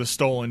 Yeah. So the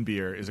stolen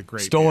beer is a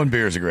great Stolen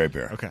beer is a great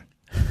beer. Okay.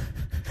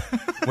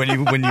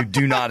 when you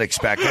do not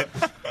expect it,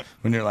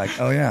 when you're like,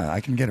 oh yeah,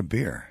 I can get a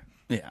beer.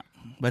 Yeah,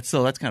 but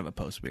still, that's kind of a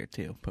post beer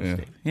too.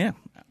 Yeah,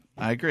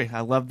 I agree.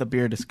 I love the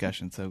beer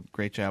discussion. So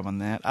great job on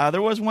that.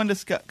 There was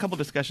couple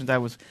discussions I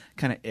was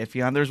kind of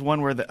iffy on. There's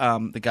one where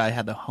the guy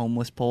had the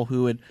homeless poll.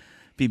 Who would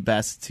be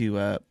best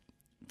to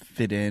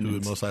fit in? Who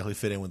would most likely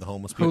fit in with the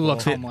homeless people? Who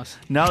looks homeless?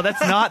 No,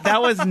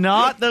 that was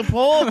not the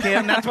poll,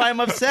 Kim. That's why I'm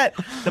upset.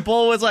 The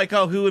poll was like,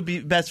 oh, who would be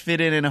best fit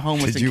in a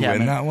homeless Did you encampment?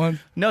 win that one?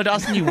 No,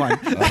 Dawson, you won.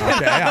 Okay,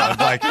 yeah, I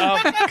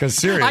was like, because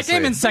seriously, I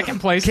came in second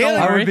place. Kayla-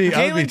 Don't I worry. would be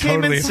Caitlin came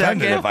in totally offended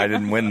second. if I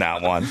didn't win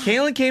that one.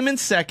 Kaylin came in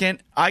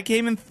second. I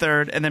came in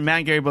third, and then Matt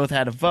and Gary both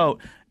had a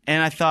vote.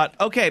 And I thought,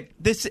 okay,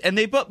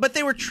 but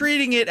they were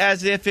treating it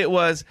as if it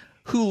was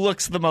who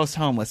looks the most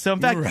homeless. So in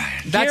fact,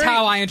 Right. That's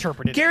how I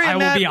interpreted it. Gary I and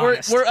will Matt be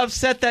honest. were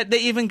upset that they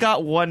even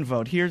got one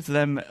vote. Here's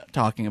them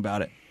talking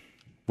about it.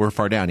 We're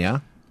far down, yeah?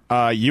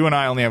 You and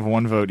I only have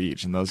one vote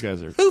each, and those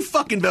guys are. Who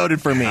fucking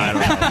voted for me? I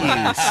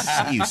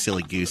don't know. you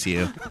silly goose,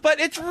 you. But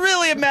it's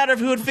really a matter of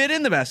who would fit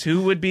in the best,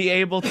 who would be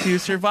able to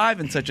survive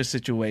in such a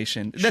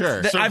situation.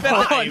 Sure. I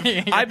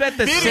bet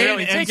the same.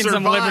 Really taking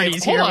some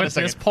liberties here with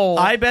this poll.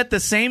 I bet the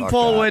same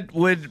poll that.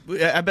 would.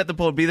 I bet the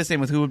poll would be the same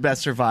with who would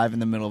best survive in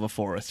the middle of a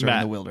forest or in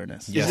Matt. the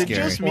wilderness. Yes, Is it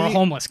Gary. just or a me?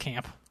 homeless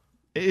camp.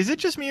 Is it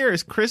just me, or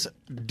is Chris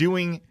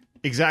doing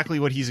exactly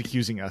what he's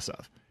accusing us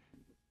of?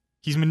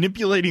 He's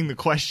manipulating the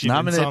question Not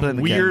in manipulating some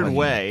the weird question.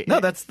 way. No,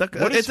 that's the.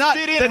 What does it's not.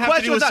 fit in The have to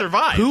question do was with not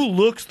survive? who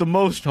looks the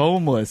most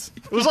homeless.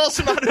 It was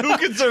also not who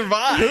can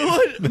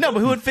survive. No, but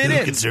who would fit Who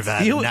in? can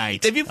survive You-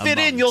 night If you fit in,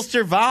 amongst- you'll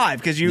survive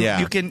because you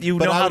Yeah. can but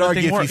know I how would the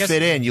argue thing if works. you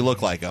fit in, you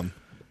look like them.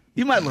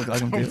 You might look like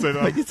him, too, say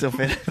that. but you still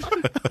fit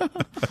in.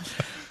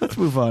 Let's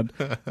move on.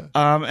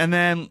 And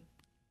then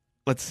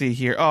let's see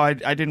here. Oh, I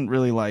didn't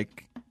really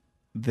like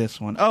this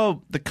one.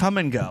 Oh, the come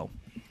and go.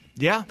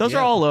 Yeah. Those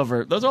are all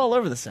over. Those are all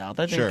over the South.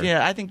 I think. Sure.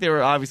 Yeah, I think they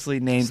were obviously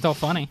named Still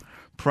funny.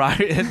 prior.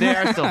 They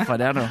are still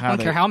fun. I don't know how. I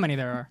don't care how many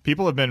there are.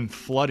 People have been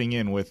flooding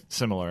in with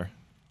similar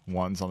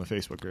ones on the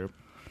Facebook group.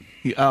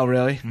 Oh,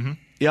 really? Mm-hmm.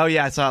 Oh,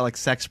 yeah. I saw like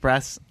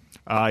Sexpress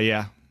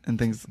Yeah. and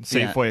things.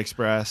 Safeway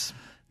Express.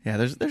 Yeah,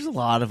 there's a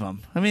lot of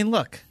them. I mean,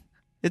 look,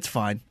 it's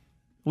fine.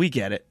 We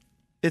get it.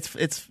 It's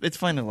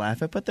fun to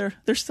laugh at, but they're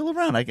still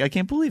around. I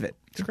can't believe it.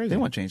 It's crazy. They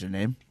won't change their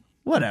name.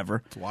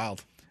 Whatever. It's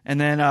wild. And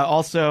then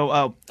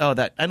also,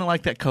 that I don't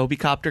like that Kobe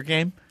copter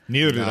game.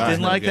 Neither did I.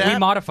 Didn't like good. that. We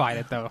modified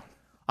it though.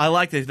 I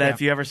liked it. That Yeah.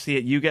 if you ever see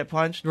it, you get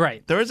punched.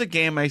 Right. There was a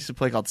game I used to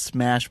play called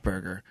Smash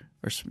Burger.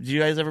 Did you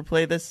guys ever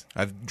play this?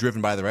 I've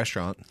driven by the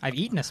restaurant. I've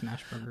eaten a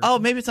smash burger. Oh,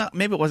 maybe it's not.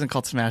 Maybe it wasn't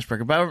called Smash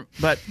Burger, but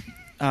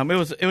it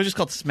was just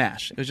called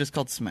Smash. It was just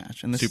called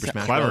Smash. And this Super is,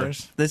 Smash Clever.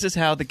 Brothers. This is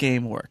how the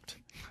game worked.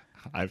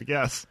 I have a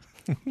guess.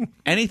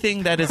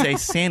 Anything that is a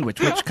sandwich,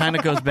 which kind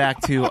of goes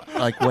back to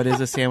like what is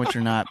a sandwich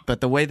or not, but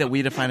the way that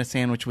we define a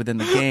sandwich within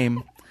the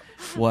game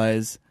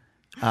was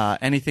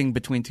anything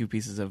between two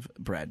pieces of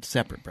bread,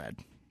 separate bread.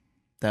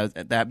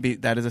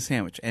 That is a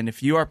sandwich. And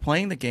if you are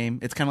playing the game,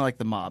 it's kind of like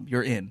the mob.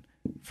 You're in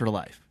for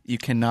life. You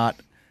cannot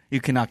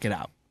get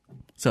out.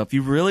 So if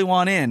you really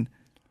want in,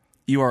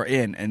 you are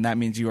in, and that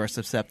means you are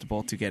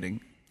susceptible to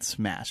getting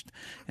smashed.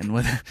 And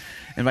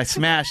by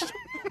smashed,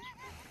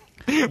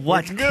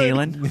 what,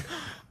 Kaylin?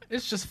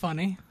 It's just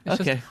funny.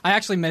 It's Okay. Just, I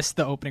actually missed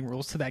the opening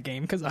rules to that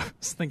game because I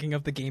was thinking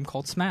of the game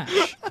called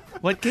Smash.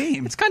 What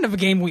game? It's kind of a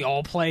game we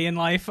all play in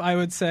life, I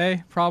would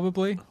say,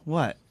 probably.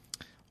 What?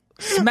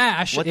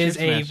 Smash What's your is a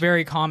smash?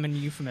 very common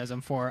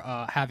euphemism for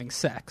having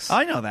sex.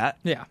 I know that.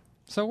 Yeah.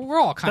 So we're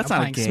all kind That's of not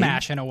a playing game.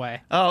 Smash in a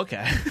way. Oh,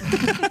 okay.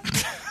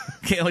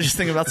 Kaylin was just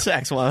thinking about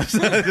sex while I was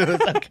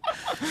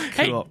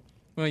Hey. cool.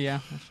 Well, yeah.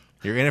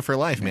 You're in it for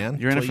life, man.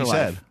 You're in it That's for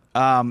what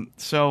you life.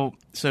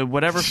 So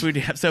whatever food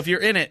you have. So if you're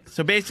in it,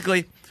 so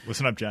basically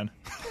Listen up, Jen.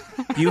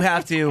 you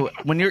have to,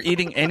 when you're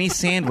eating any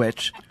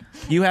sandwich,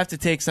 you have to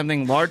take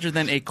something larger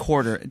than a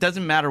quarter. It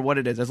doesn't matter what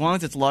it is, as long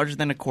as it's larger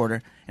than a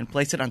quarter, and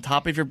place it on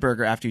top of your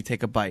burger after you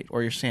take a bite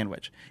or your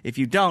sandwich. If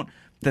you don't,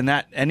 then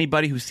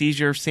anybody who sees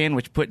your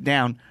sandwich put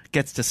down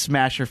gets to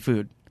smash your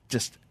food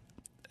just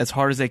as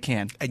hard as they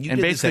can. And you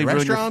did this at ruin your-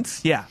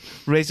 restaurants? yeah,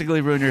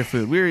 basically ruin your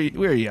food. We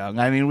were young.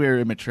 I mean, we were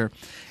immature.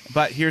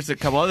 But here's a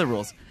couple other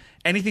rules.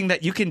 Anything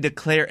that you can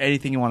declare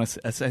anything you want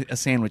a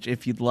sandwich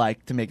if you'd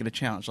like to make it a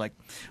challenge. Like,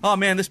 oh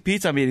man, this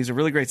pizza I'm eating is a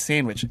really great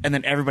sandwich. And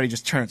then everybody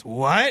just turns,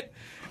 what?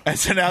 And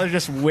so now they're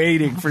just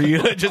waiting for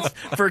you to just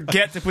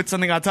forget to put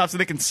something on top so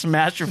they can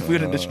smash your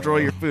food and destroy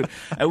your food.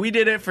 And we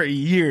did it for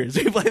years.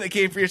 We played the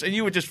game for years, and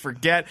you would just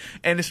forget.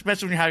 And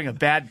especially when you're having a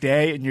bad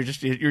day and you're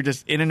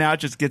just in and out,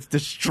 just gets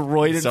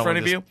destroyed in Someone front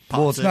of just you.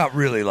 Well, it's not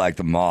really like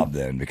the mob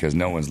then, because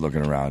no one's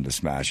looking around to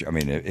smash. I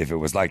mean, if it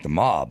was like the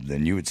mob,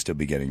 then you would still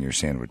be getting your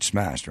sandwich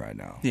smashed right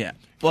now. Yeah. If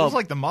it Well, was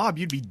like the mob,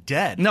 you'd be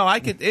dead. no, I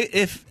could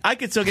if I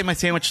could still get my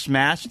sandwich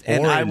smashed,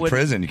 and Or I in would.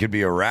 prison, you could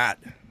be a rat.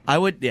 I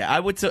would.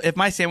 So if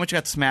my sandwich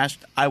got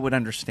smashed, I would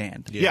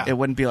understand. Yeah. It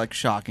wouldn't be like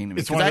shocking to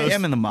me because I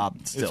am in the mob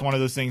still. It's one of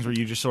those things where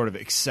you just sort of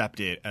accept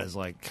it as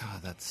like,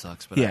 God, that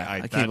sucks. But Yeah,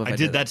 I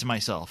did that to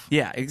myself.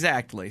 Yeah,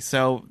 exactly.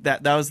 So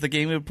that was the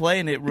game we would play,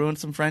 and it ruined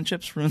some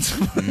friendships.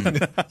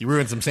 You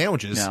ruined some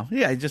sandwiches. No,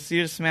 yeah, you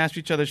just smashed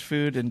each other's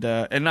food, and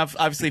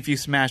obviously if you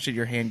smash it,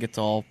 your hand gets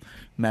all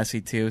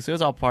messy too. So it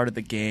was all part of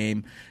the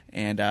game.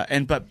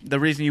 But the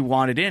reason you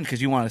want it in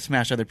because you want to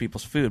smash other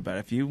people's food. But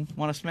if you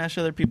want to smash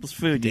other people's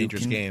food,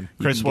 dangerous game.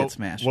 Chris, get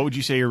smashed. What would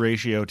you say your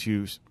ratio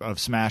of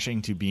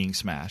smashing to being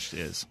smashed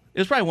is? It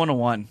was probably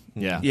 1-to-1.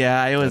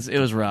 Yeah, it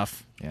was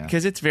rough. Yeah.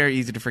 Because it's very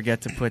easy to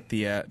forget to put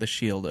the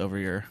shield over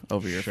your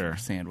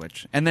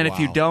sandwich, and then if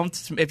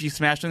you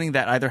smash something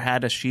that either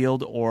had a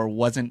shield or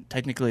wasn't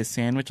technically a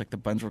sandwich, like the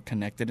buns were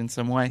connected in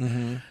some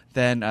way,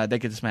 then they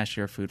could smash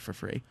your food for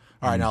free.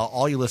 All right, now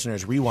all you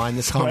listeners, rewind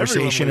this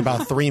conversation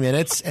about 3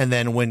 minutes, and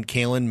then when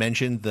Kalen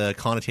mentioned the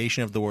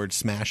connotation of the word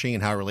smashing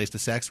and how it relates to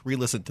sex,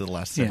 re-listen to the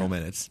last several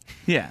minutes.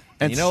 Yeah,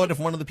 and you know what? If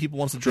one of the people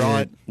wants to draw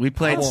it, we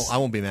played. I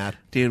won't be mad,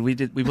 dude. We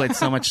played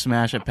so much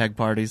Smash at peg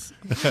parties.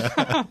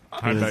 I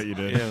bet you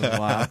did. It was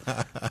wild.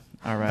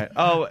 All right.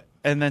 Oh,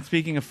 and then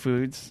speaking of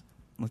foods,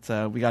 we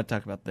got to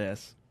talk about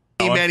this.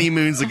 Many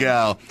moons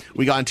ago,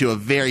 we got into a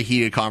very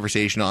heated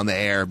conversation on the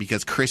air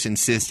because Chris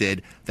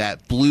insisted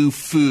that blue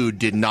food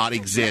did not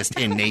exist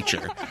in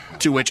nature.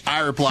 To which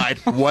I replied,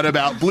 "What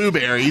about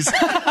blueberries?"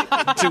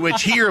 To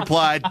which he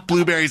replied,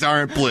 "Blueberries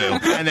aren't blue."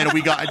 And then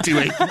we got into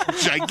a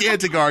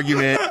gigantic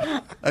argument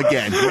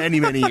again, many,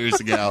 many years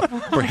ago.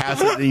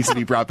 Perhaps it needs to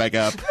be brought back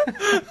up.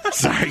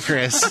 Sorry,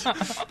 Chris.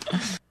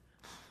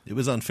 It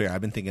was unfair.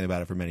 I've been thinking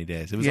about it for many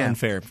days. It was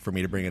unfair for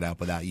me to bring it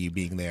up without you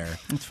being there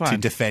to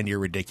defend your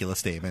ridiculous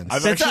statements.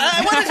 What is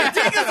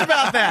ridiculous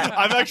about that?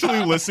 I've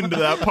actually listened to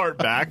that part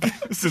back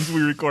since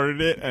we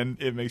recorded it,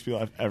 and it makes me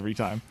laugh every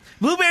time.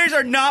 Blueberries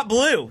are not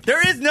blue.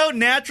 There is no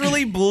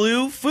naturally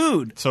blue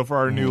food. So for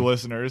our new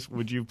listeners,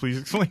 would you please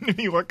explain to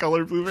me what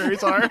color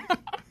blueberries are?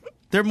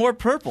 They're more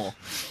purple.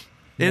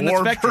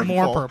 More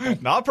purple.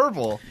 Not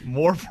purple.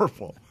 More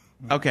purple.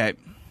 Okay.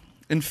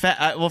 In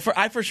fact,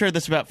 I for sure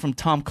this about from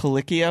Tom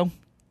Colicchio.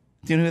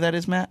 Do you know who that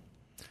is, Matt?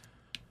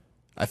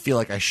 I feel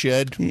like I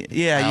should.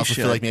 Yeah, I you also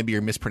should. feel like maybe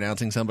you're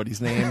mispronouncing somebody's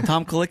name.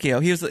 Tom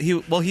Colicchio. He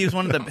was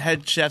one of the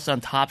head chefs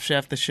on Top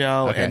Chef, the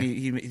show, and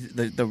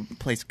the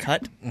place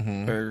Cut,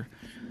 or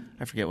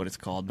I forget what it's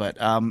called, but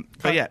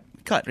yeah,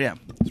 Cut. Yeah.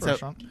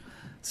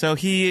 So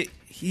he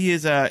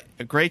is a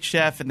great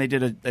chef, and they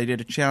did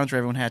a challenge where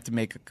everyone had to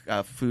make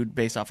a food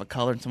based off a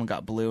color, and someone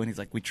got blue, and he's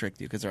like, "We tricked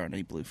you because there aren't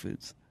any blue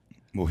foods."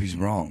 Well, he's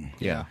wrong.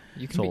 Yeah,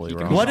 you can totally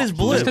be wrong. What is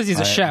blue? Just because he's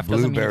a chef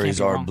doesn't mean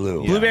blueberries are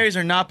blue. Blueberries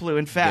are not blue.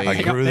 In fact,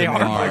 I grew them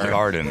in my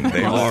garden.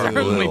 They are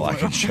blue. I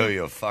can show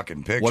you a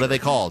fucking picture. What are they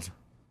called?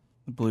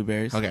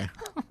 Blueberries. Okay.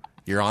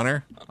 Your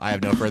Honor, I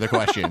have no further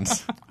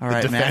questions. All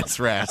right, the defense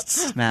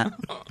rests. Matt,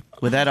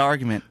 with that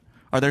argument,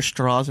 are there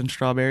straws in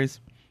strawberries?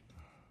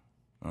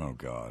 Oh,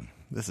 God.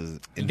 This is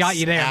got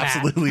you there,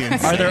 absolutely Matt.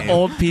 insane. Are there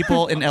old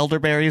people in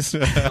elderberries?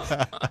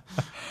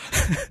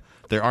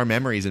 There are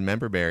memories in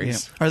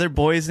memberberries. Yeah. Are there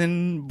boys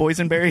in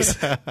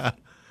boysenberries?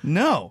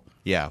 No.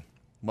 Yeah.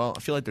 Well,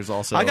 I feel like there's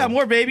also... I got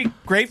more, baby.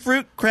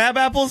 Grapefruit, crab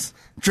apples,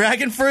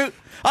 dragon fruit.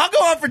 I'll go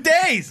on for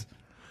days.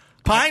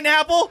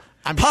 Pineapple.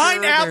 I'm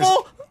pineapple.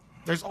 Sure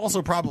there's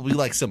also probably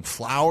like some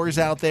flowers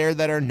out there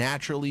that are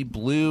naturally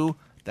blue.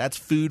 That's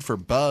food for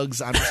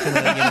bugs. I'm just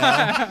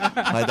gonna,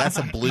 like that's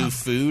a blue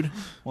food.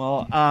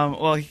 Well,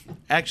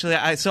 actually,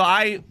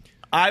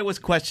 I was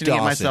questioning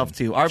it myself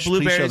too. Are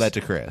blueberries? Please show that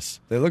to Chris.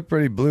 They look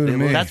pretty blue to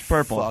me. That's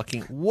purple.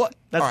 Fucking what?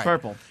 That's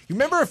purple. You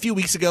remember a few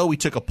weeks ago we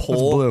took a poll?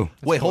 It's blue.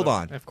 Wait, hold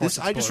on. Of course,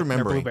 I just blue.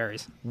 remember They're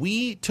blueberries.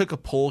 We took a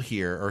poll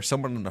here, or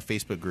someone in a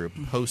Facebook group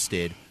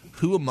posted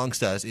who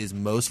amongst us is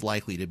most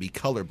likely to be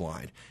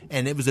colorblind,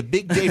 and it was a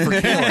big day for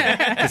Kalen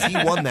because he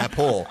won that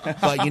poll.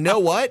 But you know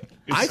what?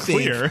 I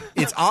think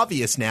it's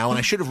obvious now, and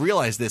I should have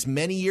realized this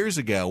many years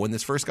ago when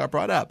this first got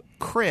brought up.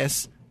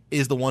 Chris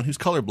is the one who's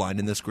colorblind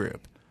in this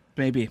group.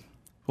 Maybe.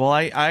 Well,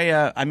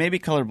 I may be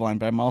colorblind,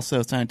 but I'm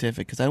also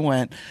scientific because I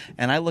went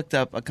and I looked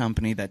up a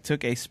company that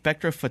took a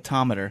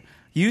spectrophotometer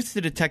used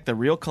to detect the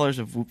real colors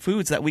of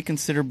foods that we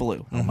consider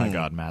blue. Oh my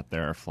God, Matt!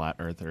 There are flat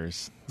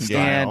earthers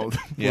style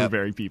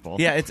blueberry people.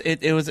 Yeah,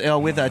 it was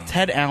with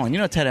Ted Allen. You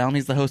know Ted Allen?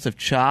 He's the host of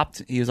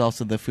Chopped. He was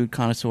also the food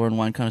connoisseur and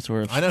wine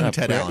connoisseur. I know who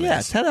Ted Allen is.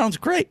 Yeah, Ted Allen's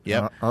great.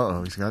 Yep.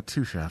 He's got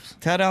two chefs.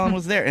 Ted Allen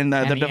was there, and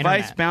the device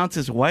internet.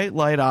 bounces white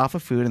light off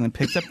of food and then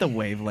picks up the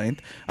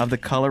wavelength of the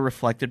color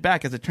reflected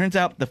back. As it turns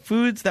out, the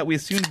foods that we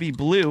assume to be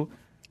blue.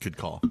 Good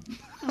call.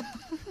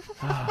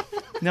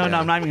 No,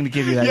 I'm not even going to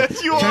give you that.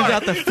 Yes, you Turns are.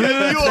 out the foods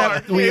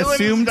that we Kalen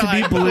assume to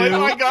be blue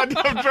Oh my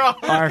goddamn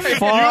drop. are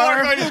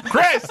far.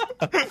 Chris!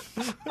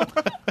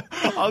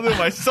 I'll do it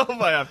myself if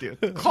I have to.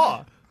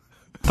 Claw.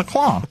 The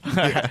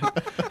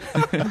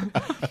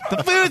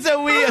foods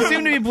that we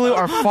assume to be blue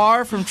are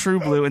far from true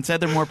blue. Instead,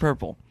 they're more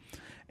purple.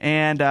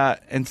 And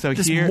so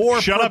Just here, more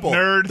Shut purple. up,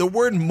 nerd. The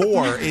word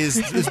 "more" is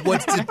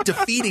what's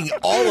defeating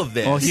all of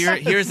this. well,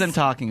 here's them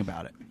talking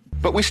about it.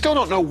 but we still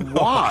don't know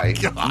why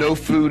no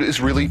food is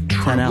really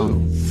true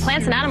blue.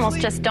 Plants and animals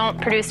just don't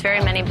produce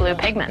very many blue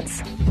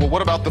pigments. Well,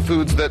 what about the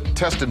foods that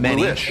tested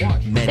bluish?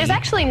 There's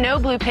actually no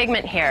blue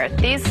pigment here.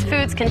 These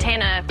foods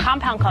contain a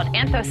compound called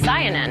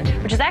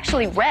anthocyanin, which is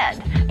actually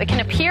red, but can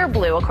appear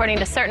blue according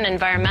to certain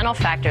environmental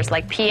factors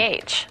like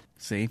pH.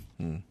 See?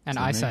 And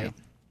eyesight.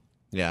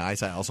 Yeah,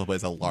 eyesight also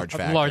plays a large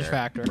factor. Large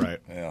factor. Right.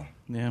 Yeah.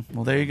 Yeah.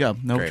 Well, there you go.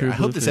 No Great. true I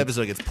blue hope this food.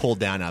 episode gets pulled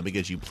down now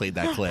because you played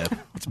that clip.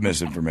 It's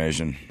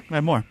misinformation. I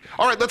have more.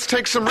 All right, let's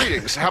take some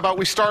readings. How about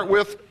we start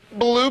with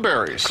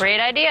blueberries? Great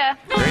idea.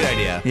 Great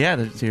idea.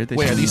 Yeah. Here they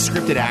Wait, are should- these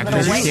scripted The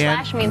actors? white Yeah.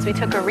 flash means we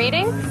took a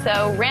reading.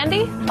 So,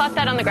 Randy, plot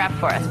that on the graph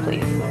for us,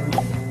 please.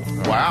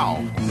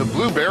 Wow. The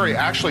blueberry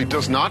actually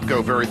does not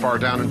go very far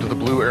down into the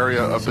blue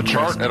area of the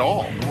chart at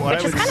all.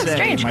 Which is kind of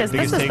strange, because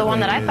this was the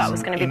one that I thought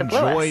was going to be the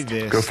bluest.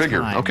 Go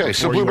figure. Okay,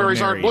 so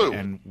blueberries aren't blue.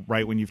 And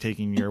right when you've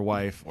taken your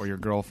wife or your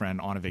girlfriend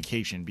on a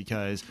vacation,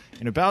 because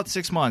in about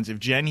 6 months, if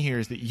Jen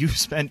hears that you've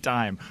spent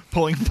time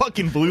pulling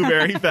fucking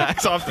blueberry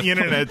facts off the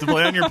internet to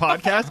play on your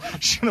podcast,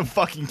 she's going to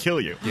fucking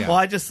kill you. Well,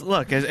 I just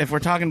look. If we're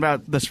talking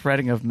about the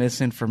spreading of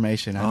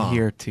misinformation, I'm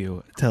here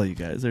to tell you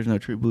guys there's no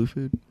true blue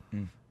food.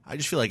 I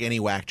just feel like any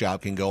whack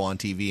job can go on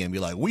TV and be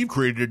like, we've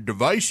created a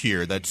device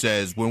here that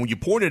says when you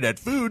point it at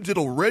foods,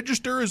 it'll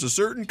register as a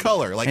certain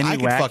color. Like, Any I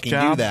can whack fucking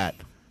job? do that.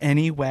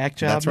 Any whack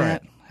job, That's right.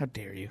 Matt? How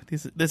dare you?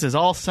 This is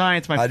all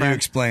science, my I friend. do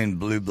explain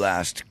Blue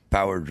Blast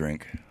power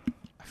drink.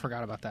 I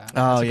forgot about that.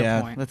 Oh, That's a yeah.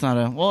 good point. That's not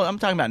a... Well, I'm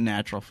talking about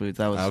natural foods.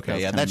 That was Okay,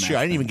 yeah, kinda that's true. I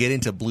Matt's didn't even thing. get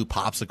into blue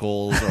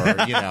popsicles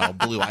or,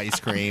 blue ice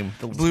cream.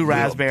 Blue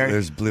raspberry.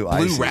 There's blue Blue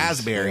ices.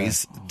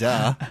 raspberries.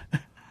 Duh.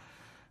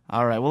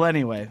 All right. Well,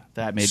 anyway,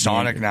 that made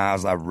Sonic me now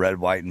has like red,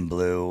 white, and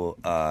blue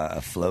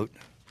afloat.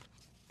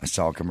 I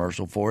saw a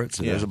commercial for it,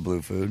 so Yeah. there's a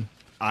blue food.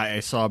 I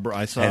saw,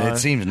 And it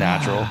seems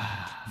natural.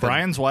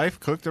 Brian's wife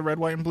cooked a red,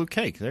 white, and blue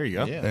cake. There you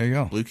go. Yeah. There you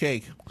go. Blue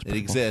cake. It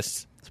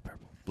exists. It's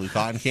purple. Blue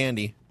cotton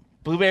candy.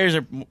 Blueberries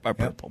are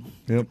purple.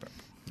 Yep.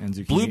 And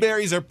zucchini.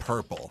 Blueberries are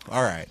purple.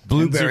 All right.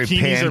 Blueberry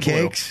zucchinis are blue.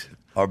 pancakes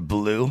are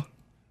blue.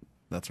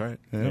 That's right.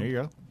 There you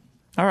go.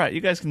 All right.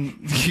 You guys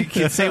can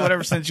say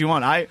whatever sense you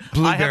want. I have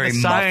Blueberry the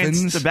science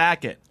muffins? to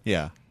back it.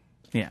 Yeah.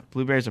 Yeah.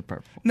 Blueberries are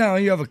purple. No,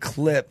 you have a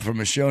clip from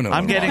a show no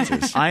one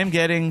watches. I'm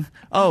getting.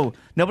 Oh,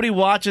 nobody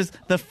watches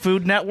the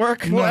Food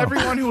Network. Well,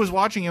 everyone who was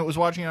watching it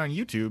on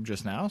YouTube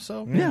just now,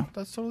 so Yeah.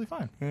 that's totally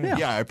fine.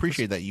 Yeah, I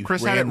appreciate that you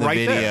Chris had ran it the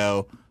right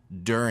video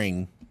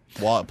during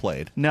while it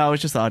played. No,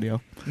 it's just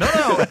audio. No,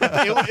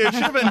 it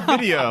should have been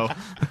video.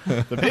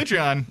 The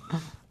Patreon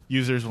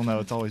users will know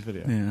it's always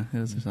video. Yeah, it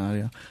was just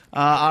audio.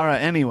 All right.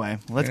 Anyway,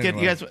 let's get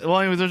you guys. Well,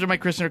 anyways, those are my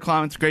Chris and her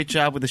comments. Great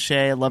job with the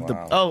Shay. I love the.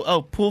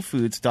 Oh, pool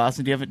foods,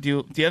 Dawson. Do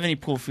you have any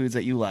pool foods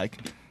that you like?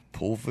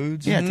 Pool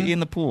foods? Yeah, to eat in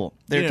the pool.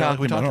 They're Yeah,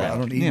 talking we about talked that. I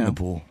don't eat Yeah. in the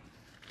pool.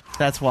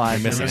 That's why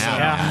You're missing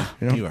out.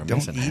 out. You are Don't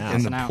missing eat out.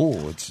 in the out.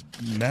 pool. It's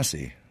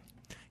messy.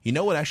 You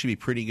know what actually be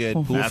pretty good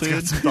pool Matt's got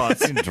food? some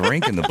thoughts. You can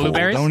drink in the pool.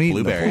 Blueberries? Don't eat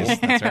Blueberries. in the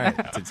pool. That's right.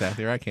 That's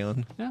exactly right,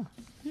 Kalen.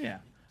 Yeah.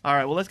 All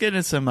right. Well, let's get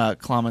into some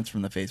comments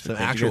from the Facebook. Some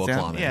page. You actual guys down?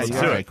 comments. Yeah. You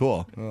All guys- right,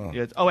 cool. you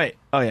guys- oh wait.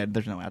 Oh yeah.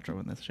 There's no outro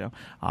in this show.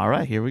 All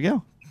right. Here we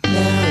go. Now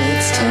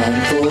it's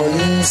time for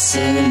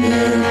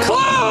listener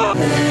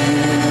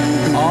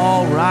comment.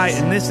 All right,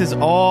 and this is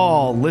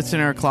all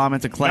listener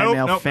comments and client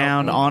mail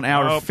found on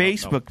our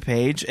Facebook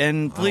page.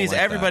 And please, like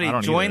that. everybody, I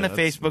don't join the either.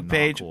 That's Facebook not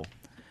page. cool.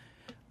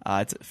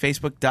 It's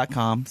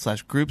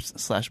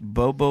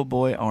facebook.com/groups/Bobo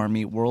Boy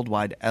Army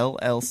Worldwide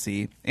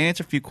LLC.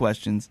 Answer a few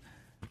questions.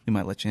 We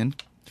might let you in.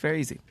 It's very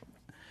easy.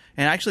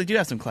 And I actually do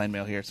have some client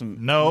mail here.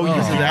 No, you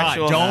This is do not.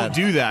 actual- Don't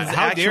do This that. is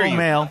How actual dare you?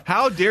 mail.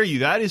 How dare you?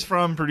 That is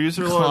from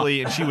producer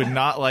Lily, and she would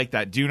not like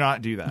that. Do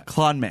not do that.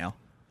 Klon mail.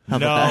 How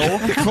No, about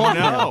that?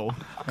 no.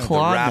 The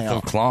Klon Wrath mail.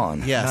 of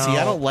Klon. Yeah, see,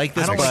 I don't like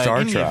this, I don't but like Star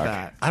any of Trek.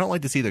 that. I don't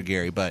like this either,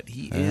 Gary, but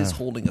he is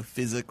holding a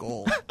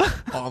physical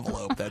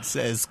envelope that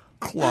says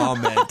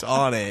Clawment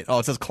on it. Oh,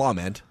 it says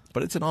Clawment,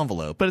 but it's an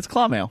envelope. But it's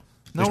claw mail.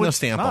 There's no it's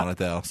stamp not. on it,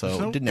 though, so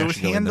No, it didn't it was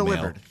actually go in hand the mail.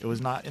 delivered. It was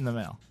not in the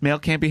mail. Mail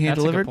can't be hand That's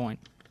a delivered. good point.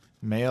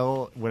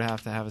 Mail would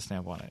have to have a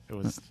stamp on it. It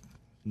was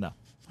no.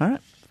 All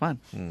right, fine.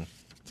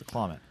 It's a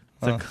comment.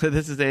 So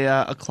this is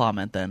a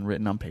clawment then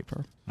written on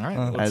paper. All right,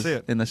 let's As see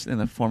it. in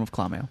the form of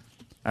claw mail.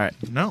 All right.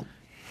 No,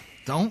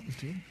 don't.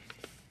 She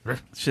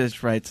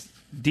just writes,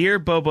 "Dear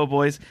Bobo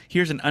Boys,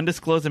 here's an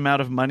undisclosed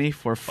amount of money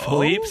for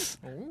Philippe's.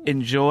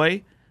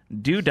 Enjoy,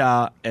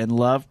 doodah, and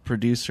love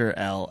producer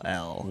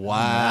LL."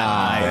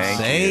 Wow.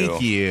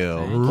 Thank you.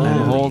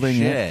 I'm holding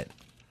Shit.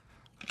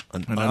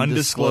 An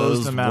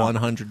undisclosed amount.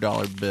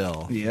 $100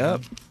 bill.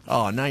 Yep.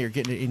 Oh, now you're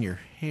getting it in your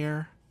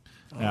hair?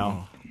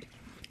 Now,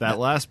 that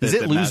last bit. Does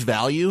it that lose Matt-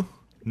 value?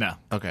 No,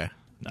 Okay.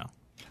 no.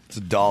 It's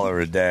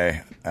 $1 a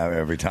day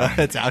every time.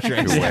 That's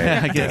outrageous.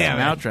 I get some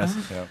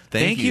outros.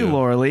 Thank you,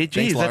 Laura Lee.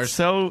 Geez, Thanks,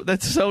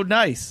 that's so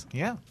nice.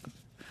 Yeah,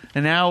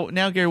 And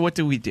now, Gary, what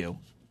do we do?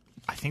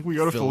 I think we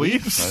go to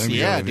Philippe's. I think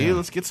Yeah, we go, dude, yeah.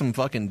 let's get some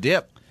fucking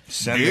dip.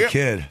 Send the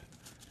kid.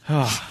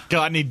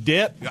 Got any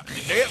dip?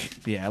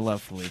 Yeah, I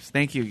love Philippe's.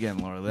 Thank you again,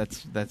 Laura.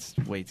 That's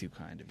way too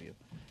kind of you.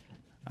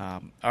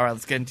 All right,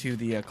 let's get into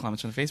the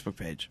comments on the Facebook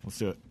page. Let's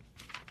do it.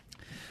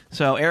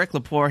 So Eric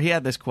Lepore, he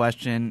had this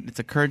question. It's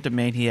a current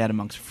debate he had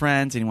amongst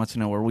friends, and he wants to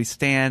know where we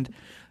stand.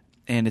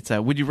 And it's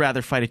would you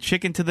rather fight a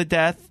chicken to the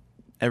death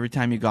every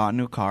time you got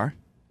into a car,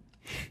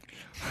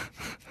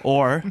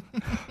 or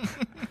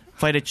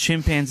fight a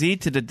chimpanzee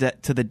to the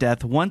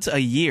death once a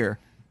year,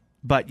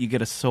 but you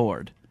get a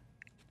sword?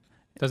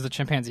 Does the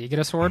chimpanzee get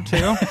a sword too?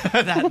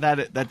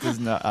 that does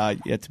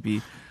not yet to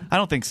be. I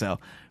don't think so.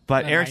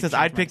 But Eric says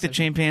I'd pick the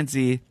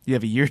chimpanzee. You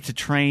have a year to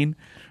train.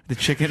 The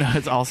chicken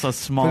is also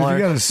smaller. But if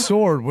you got a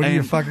sword, what do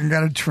you fucking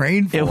got to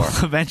train for? It will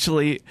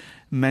eventually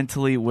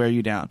mentally wear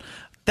you down.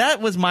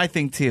 That was my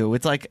thing too.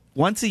 It's like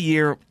once a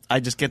year I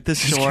just get this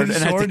sword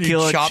and I have to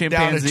kill a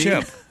chimpanzee.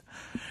 Down a chimp.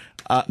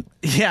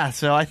 Yeah,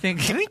 so I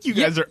think you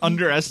guys are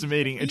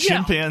underestimating a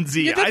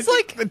chimpanzee. Yeah, that's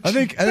I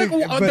think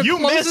the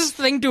closest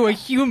thing to a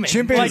human.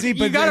 Chimpanzee,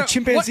 but the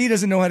chimpanzee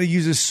doesn't know how to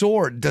use a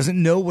sword.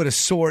 Doesn't know what a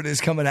sword is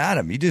coming at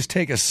him. You just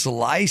take a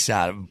slice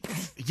out of him.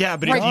 Yeah,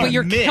 but but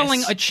you're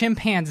killing a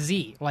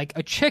chimpanzee. Like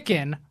a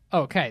chicken.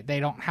 Okay, they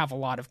don't have a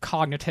lot of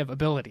cognitive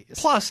abilities.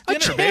 Plus, dinner,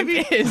 a chimp baby.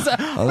 is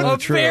a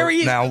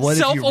very now, what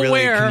self-aware. If you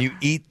really, can you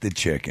eat the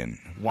chicken?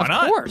 Why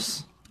not? Of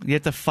course. You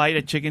have to fight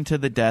a chicken to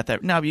the death.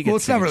 No, but you get. Well,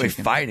 it's not really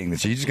fighting.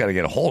 So you just got to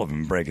get a hold of him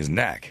and break his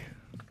neck.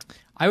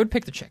 I would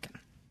pick the chicken.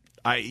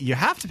 You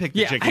have to pick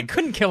the chicken. I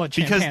couldn't kill a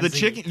chimpanzee. Because the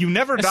chicken, you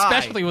never die.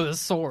 Especially with a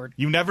sword.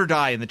 You never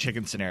die in the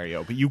chicken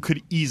scenario, but you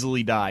could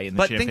easily die in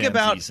the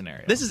chimpanzee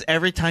scenario. This is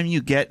every time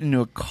you get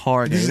into a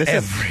car. Dude. This is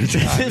every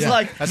time. This is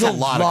like that's a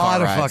lot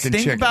of fucking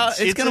Think chickens.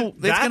 about it's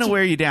gonna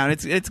wear you down.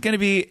 It's gonna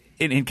be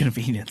an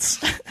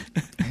inconvenience.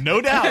 No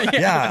doubt.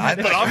 Yeah,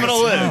 but I'm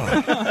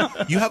gonna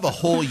live. You have a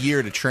whole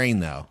year to train,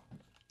 though.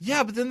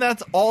 Yeah, but then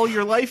that's all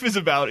your life is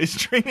about is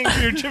training for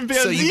your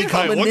chimpanzee. So you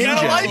become a What ninja. kind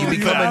of life You is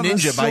become that? a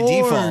ninja by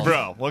default.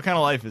 Bro, what kind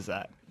of life is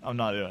that? I'm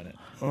not doing it.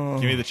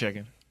 Give me the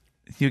chicken.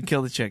 You'd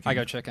kill the chicken. I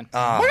go chicken.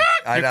 I'd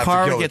Your have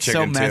car to kill would the get so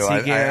chicken messy,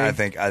 too. Gary. I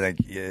think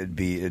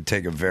it'd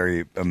take a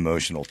very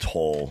emotional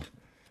toll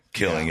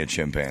killing a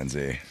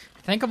chimpanzee.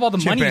 Think of all the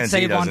money you'd Chimpanzee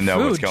save on doesn't know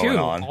food what's going too.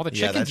 on. All the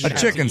Yeah, chickens.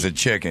 that's A chicken's a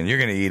chicken. You're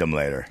gonna eat them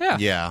later.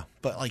 Yeah.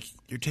 But like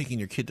you're taking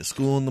your kid to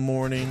school in the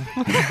morning.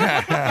 Like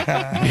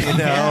it's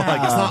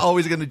not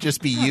always going to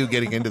just be you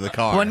getting into the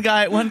car. One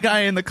guy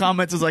in the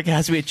comments was like, "It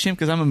has to be a chimp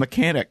because I'm a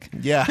mechanic."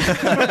 Yeah.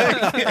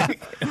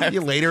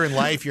 You later in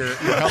life, you're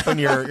helping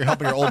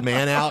your old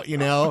man out. You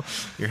know,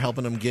 you're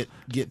helping him get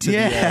to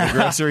the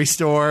grocery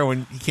store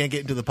when he can't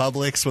get into the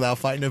Publix without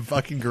fighting a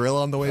fucking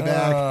gorilla on the way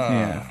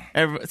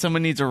back.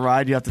 Someone needs a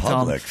ride. You have to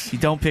tell them, Publix. "You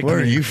don't pick Where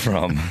me." are you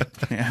from?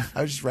 Yeah.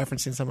 I was just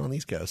referencing someone on the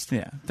East Coast.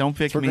 Yeah, don't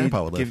pick where me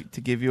Grandpa would live.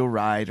 to give you a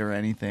ride or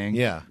anything.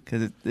 Yeah.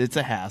 because it's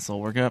a hassle.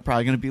 We're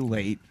probably going to be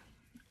late.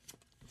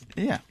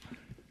 Yeah,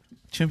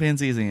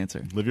 chimpanzee is the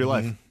answer, Live your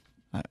life.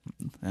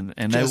 and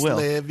Just I will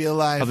live your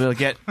life. I'll be able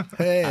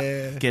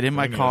to get in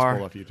my car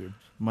Pull up YouTube.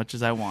 much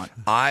as I want.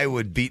 I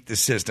would beat the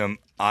system.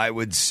 I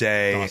would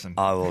say Dawson.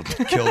 I will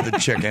kill the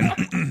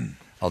chicken.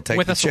 I'll take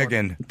With the a sword.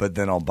 chicken, but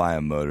then I'll buy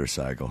a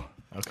motorcycle.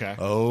 Okay.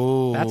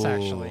 Oh, That's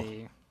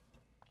actually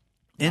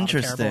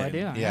Interesting. not a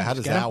terrible idea. Yeah, how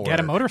does Get that Get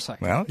a work?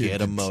 motorcycle. Well,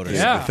 Get a motorcycle.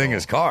 Yeah. The thing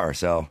is car,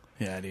 so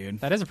Yeah, dude.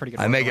 That is a pretty good.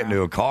 I may get workaround.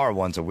 into a car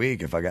once a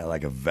week if I got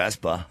like a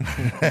Vespa.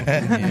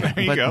 There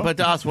you go. But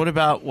Doss, what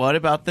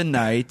about the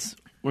nights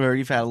where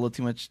you've had a little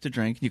too much to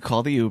drink? You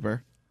call the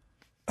Uber.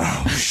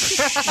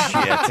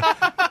 Shit.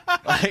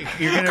 Like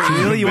you're gonna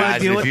really you want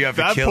to Imagine deal if with you have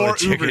to that kill poor a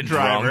chicken Uber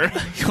driver.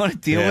 drunk. you want to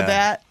deal Yeah. with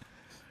that?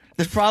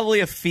 There's probably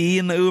a fee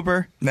in the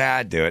Uber. Nah,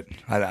 I'd do it.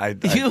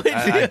 I'd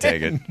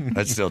take it.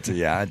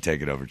 I'd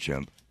take it over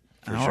chimp.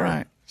 For All sure.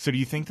 right. So do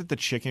you think that the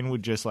chicken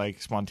would just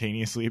like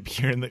spontaneously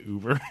appear in the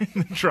Uber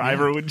and the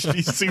driver would just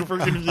be super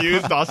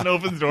confused? Dawson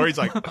opens the door. He's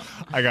like,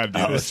 I got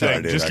to do this sorry,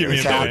 thing. dude. Just I give me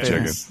a gotta minute, say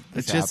chicken. chicken. It's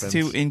This just happens.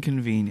 too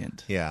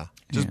inconvenient. Yeah.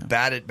 Just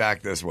bat it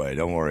back this way.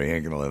 Don't worry, he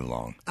ain't gonna live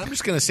long. I'm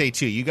just going to say,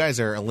 too, you guys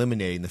are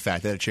eliminating the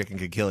fact that a chicken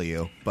could kill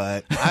you.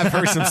 But I've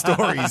heard some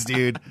stories,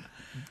 dude.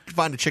 You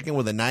find a chicken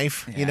with a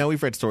knife. You know,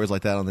 we've read stories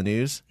like that on the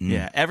news.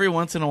 Yeah. Every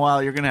once in a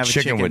while, you're gonna have a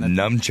Chicken with that-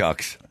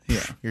 nunchucks. Yeah.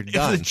 You're If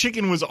done. the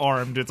chicken was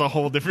armed, it's a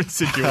whole different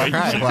situation.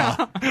 Right,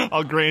 well.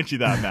 I'll grant you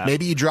that, Matt.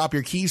 Maybe you drop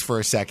your keys for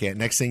a second.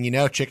 Next thing you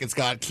know, chicken's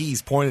got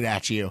keys pointed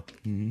at you.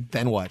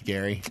 Then what,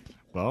 Gary?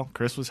 Well,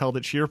 Chris was held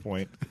at sheer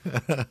point.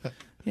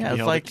 Yeah, He it's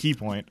held like a key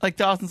point. Like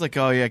Dawson's like,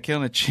 oh yeah,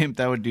 killing a chimp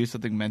that would do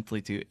something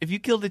mentally to you. If you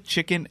killed a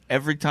chicken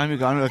every time you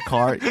got into a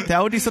car,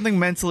 that would do something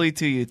mentally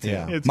to you too.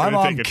 Yeah. It's My gonna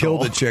mom take a killed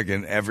toll. a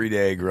chicken every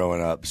day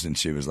growing up since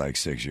she was like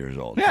 6 years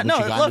old. Yeah, no,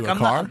 she got look, into a I'm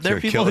car? not. There are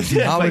She people killed who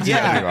did, How but would you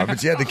yeah, do it? But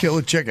she had to kill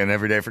a chicken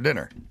every day for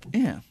dinner.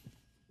 yeah,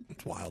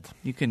 It's wild.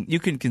 you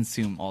can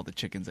consume all the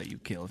chickens that you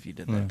kill if you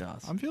did that,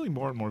 Dawson. I'm feeling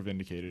more and more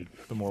vindicated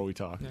the more we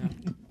talk.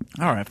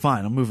 All right,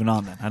 fine. I'm moving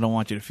on then. I don't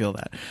want you to feel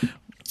that.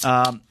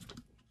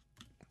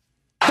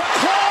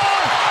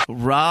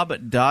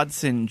 Rob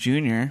Dodson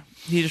Jr.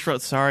 He just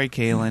wrote "Sorry,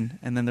 Kaylin,"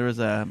 and then there was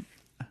a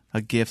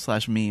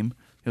GIF/meme.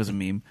 It was a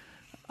meme.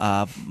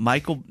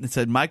 Michael. It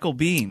said Michael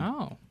Biehn,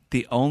 Oh.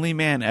 the only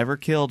man ever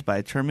killed by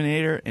a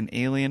Terminator, an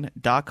alien,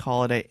 Doc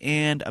Holliday,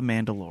 and a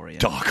Mandalorian.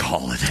 Doc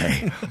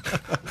Holiday.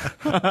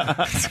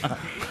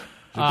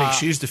 Big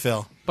shoes to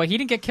fill. But he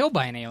didn't get killed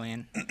by an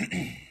alien.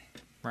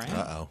 Right?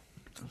 Uh-oh.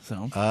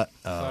 So,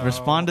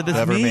 respond to this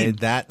Whoever meme. made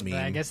that meme.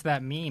 I guess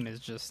that meme is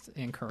just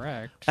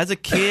incorrect. As a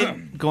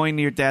kid, going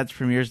to your dad's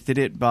premieres, did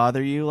it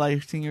bother you,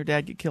 like seeing your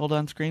dad get killed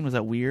on screen? Was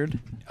that weird?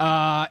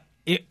 The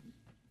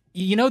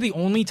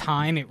only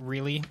time it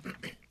really...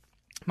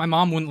 My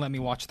mom wouldn't let me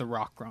watch The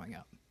Rock growing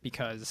up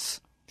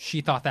because she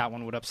thought that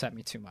one would upset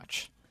me too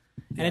much.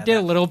 And it did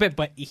a little bit,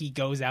 but he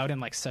goes out in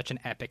like such an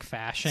epic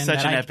fashion.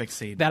 Epic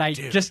scene. That I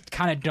just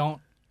kind of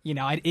don't,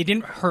 it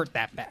didn't hurt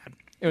that bad.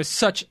 It was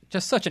such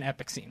an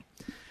epic scene.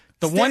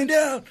 The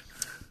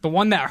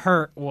one that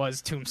hurt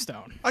was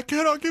Tombstone. I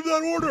cannot give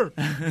that order.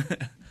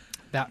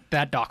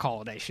 That Doc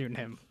Holliday shooting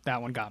him,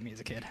 that one got me as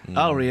a kid.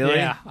 Oh, really?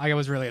 Yeah, I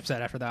was really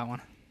upset after that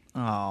one.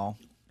 Oh.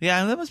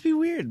 Yeah, that must be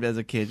weird as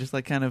a kid, just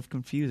like kind of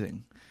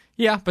confusing.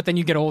 Yeah, but then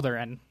you get older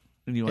and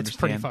you it's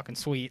pretty fucking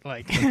sweet,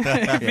 like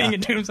being a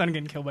Tombstone and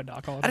getting killed by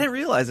Doc Holliday. I didn't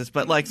realize this,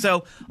 but like,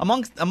 so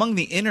among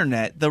the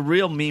internet, the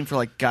real meme for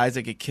like guys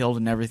that get killed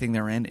and everything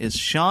they're in is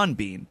Sean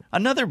Bean,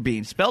 another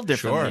Bean spelled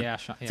differently. Sure.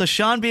 Yeah, So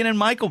Sean Bean and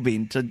Michael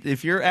Bean. So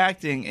if you're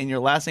acting and your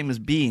last name is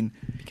Bean,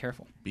 be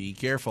careful. Be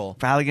careful.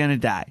 Probably gonna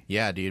die.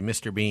 Yeah, dude,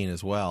 Mr. Bean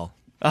as well.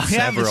 Oh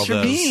yeah, Several Mr. of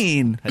those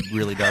Bean had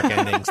really dark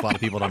endings. A lot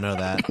of people don't know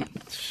that.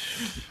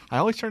 I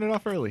always turn it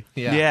off early.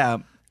 Yeah.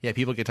 Yeah,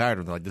 people get tired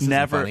of it. They're like, this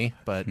Never- isn't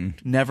funny, but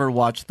Never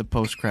watch the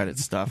post-credit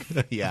stuff.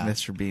 Yeah.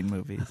 Mr. Bean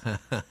movies.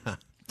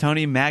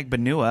 Tony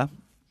Magbanua,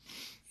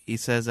 he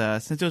says,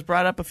 since it was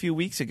brought up a few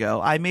weeks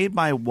ago, I made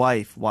my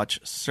wife watch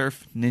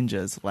Surf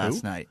Ninjas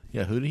last night.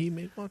 yeah, who did he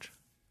make watch?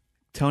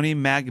 Tony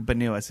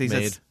Magbanua. So he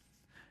says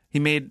he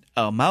made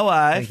my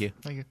wife. Thank you.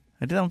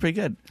 I did that one pretty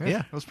good. Yeah,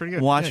 That was pretty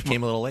good. Watch. Yeah, it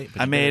came a little late.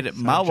 But I you made did it.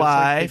 my Sounds just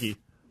like wife Piggy.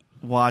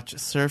 watch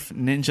Surf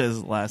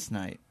Ninjas last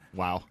night.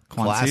 Wow.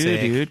 Kwansu,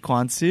 Classic. dude.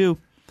 Kwansu.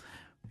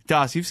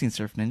 Doss, you've seen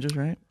Surf Ninjas,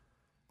 right?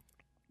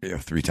 Yeah,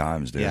 3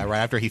 times, dude. Yeah, right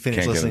after he finished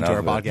Can't get listening to our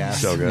enough of it. podcast.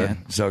 So good. Yeah.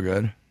 So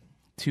good.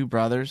 Two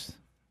brothers.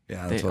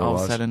 Yeah, They that's what all it of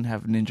was. a sudden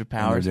have ninja And they're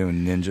powers.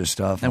 doing ninja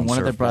stuff. And on one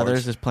of the surfboards.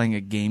 brothers is playing a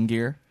Game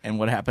Gear, and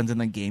what happens in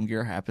the Game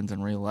Gear happens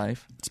in real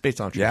life. It's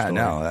based on a true Yeah, story.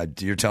 no,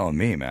 you're telling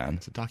me, man.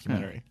 It's a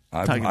documentary.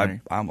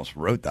 I almost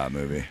wrote that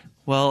movie.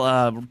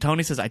 Well,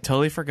 Tony says, I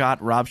totally forgot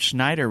Rob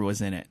Schneider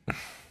was in it.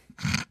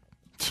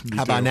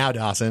 How about now,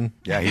 Dawson?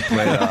 Yeah, he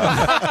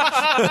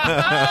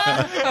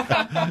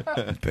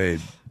played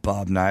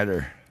Bob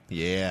Nider.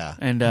 Yeah,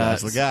 And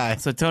that's the guy.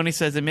 So Tony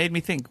says, it made me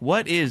think,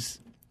 what is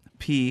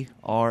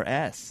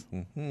PRS?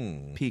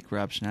 Peak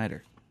Rob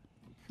Schneider.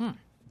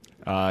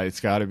 It's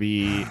got to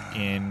be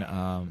in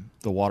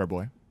The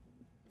Waterboy.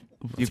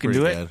 You can pretty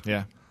do it? good.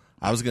 Yeah.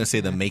 I was going to say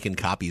the making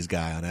copies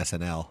guy on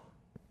SNL.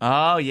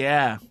 Oh,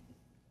 yeah.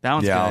 That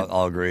one's Yeah, good.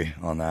 I'll agree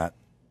on that.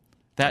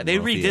 That they I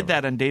don't know if he redid ever-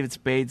 that on David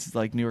Spade's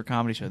like newer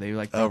comedy show. They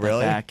like Oh, brought that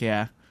really? back,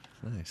 yeah.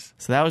 Nice.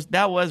 So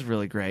that was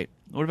really great.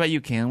 What about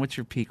you, Cam? What's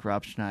your peak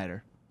Rob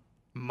Schneider?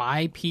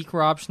 My peak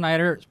Rob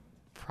Schneider is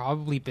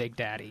probably Big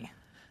Daddy.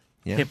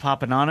 Yeah. Hip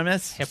Hop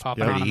Anonymous? Hip Hop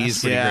Pretty, Anonymous. he's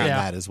pretty Yeah. great Yeah.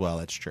 at that as well.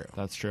 That's true.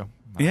 That's true.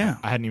 Yeah.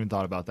 I hadn't even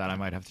thought about that. I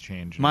might have to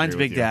change. and Mine's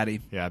agree with Big you. Daddy.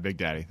 Yeah, Big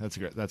Daddy. That's a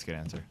good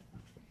answer.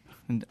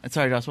 And,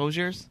 sorry, Josh, what was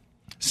yours?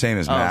 Same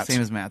as Oh, Matt's.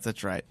 same as Matt's.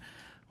 That's right.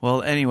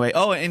 Well, anyway.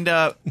 Oh, and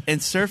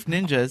Surf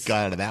Ninjas.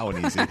 Got out of that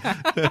one easy.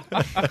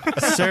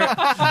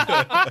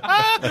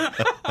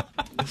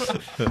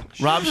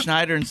 Rob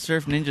Schneider and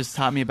Surf Ninjas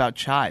taught me about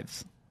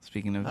chives.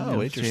 Speaking of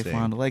interesting. Jay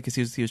Fonda Lake,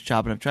 because he was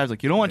chopping up chives.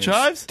 Like, you don't want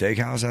chives?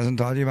 Steakhouse hasn't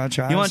taught you about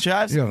chives? You want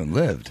chives? You haven't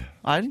lived.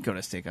 I didn't go to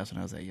a steakhouse when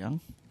I was that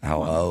young.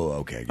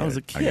 Okay. I was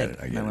a kid.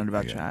 I learned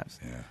about chives.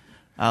 Yeah.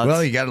 Let's-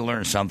 Well, you got to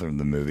learn something from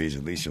the movies.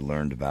 At least you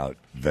learned about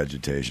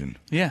vegetation,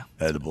 yeah.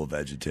 edible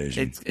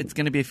vegetation. It's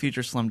going to be a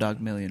future Slumdog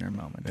Millionaire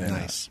moment. Yeah,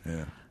 Nice.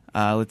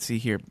 Yeah. Let's see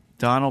here.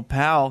 Donald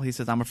Powell, he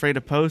says, I'm afraid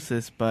to post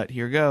this, but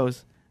here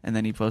goes. And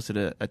then he posted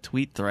a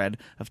tweet thread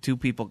of two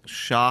people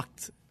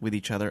shocked with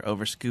each other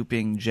over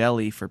scooping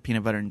jelly for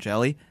peanut butter and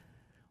jelly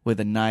with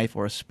a knife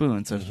or a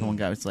spoon. So there's one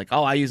guy who's like,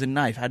 oh, I use a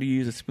knife. How do you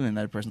use a spoon?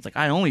 That person's like,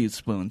 I only use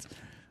spoons.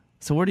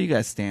 So where do you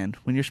guys stand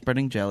when you're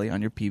spreading jelly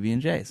on your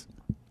PB&Js?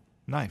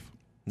 Knife.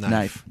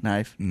 Knife.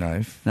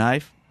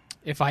 Knife.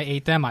 If I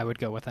ate them, I would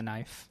go with a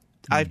knife.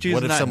 I've chosen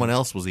What if knife. someone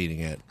else was eating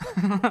it?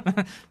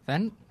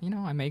 Then,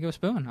 I may go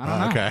spoon. I don't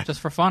know. okay. Just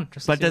for fun.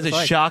 Just to But see does what it it's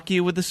like. shock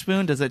you with the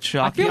spoon? Does it I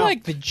shock you? feel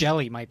like the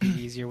jelly might be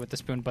easier with the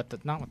spoon,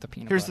 but not with the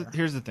peanut butter.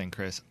 Here's the thing,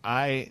 Chris.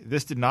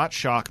 This did not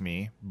shock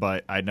me,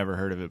 but I'd never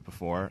heard of it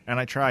before, and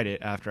I tried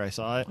it after I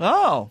saw it.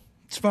 Oh.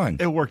 It's fun.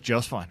 It worked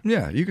just fine.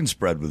 Yeah, you can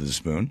spread with a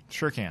spoon.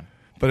 Sure can.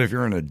 But if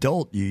you're an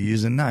adult, you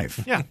use a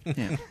knife. Yeah.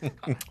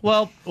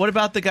 Well, what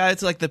about the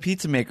guys like the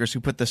pizza makers who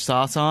put the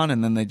sauce on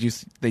and then they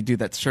do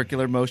that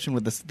circular motion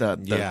with the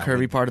Yeah.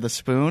 curvy part of the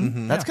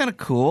spoon? That's kind of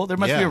cool. There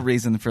must be Yeah. a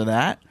reason for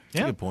that.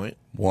 That's a good point.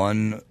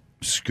 1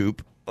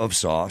 scoop of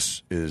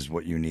sauce is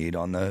what you need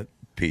on the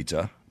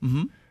pizza.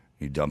 Mm-hmm.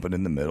 You dump it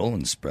in the middle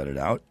and spread it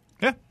out.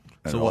 Yeah.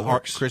 and So it all what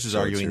works. Chris is So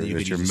it's arguing your- that you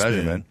it's could your use a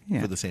measurement. spoon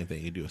Yeah. for the same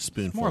thing. You do a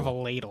spoonful. More of a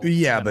ladle.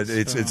 Yeah, than but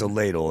it's a spoon.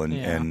 ladle, and,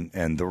 Yeah.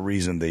 and the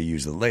reason they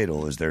use the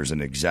ladle is there's an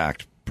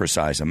exact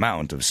precise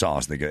amount of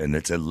sauce, and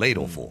it's a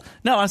ladleful.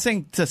 No, I was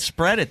saying to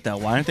spread it, though.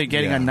 Why aren't they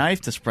getting a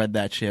knife to spread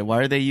that shit? Why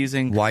are they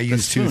using Why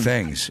use spoon? 2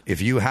 things?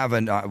 If you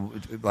haven't,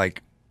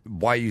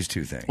 why use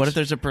 2 things? What if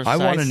there's a precise... I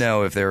want to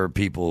know if there are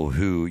people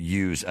who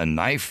use a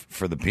knife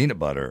for the peanut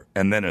butter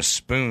and then a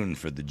spoon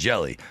for the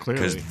jelly.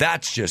 Because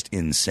that's just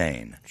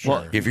insane. Sure.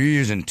 Well, if you're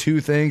using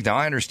 2 things, now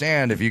I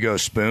understand if you go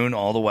spoon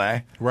all the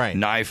way,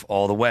 knife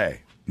all the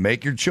way.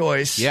 Make your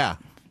choice. Yeah.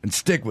 And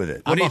stick with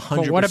it. But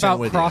what about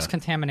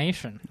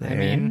cross-contamination? I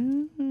mean...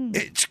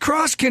 It's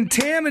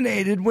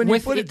cross-contaminated when you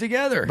put it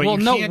together. But you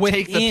can't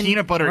take the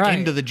peanut butter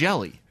into the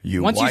jelly.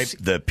 You wipe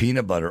the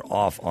peanut butter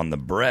off on the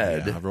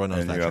bread, everyone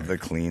knows and that you have the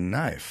clean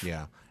knife.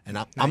 Yeah. And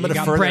I'm Now going you to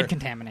got further bread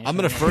contamination. I'm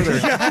going to further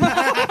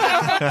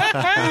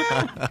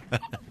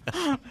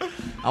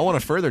I want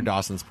to further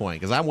Dawson's point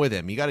because I'm with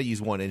him. You got to use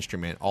one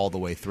instrument all the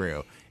way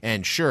through.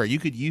 And sure, you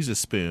could use a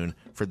spoon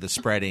for the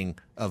spreading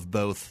of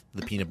both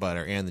the peanut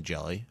butter and the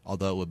jelly,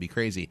 although it would be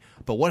crazy.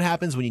 But what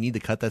happens when you need to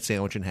cut that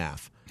sandwich in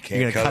half?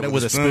 You're going to cut it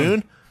with a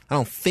spoon? I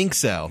don't think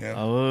so. Yeah.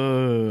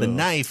 Oh. The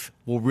knife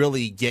will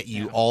really get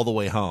you all the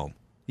way home.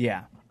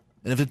 Yeah.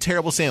 And if it's a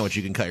terrible sandwich,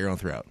 you can cut your own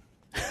throat.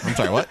 I'm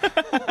sorry, what?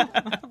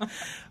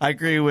 I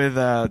agree with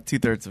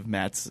 2/3 of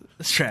Matt's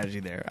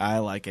strategy there. I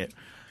like it.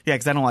 Yeah,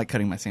 because I don't like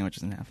cutting my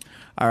sandwiches in half.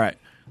 All right.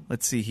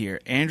 Let's see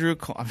here. Andrew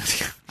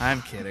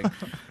I'm kidding.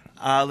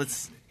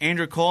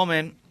 Andrew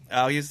Coleman.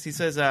 He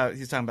says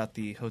he's talking about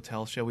the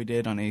hotel show we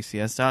did on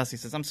ACS DOS. He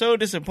says, I'm so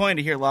disappointed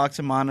to hear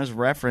Laxamana's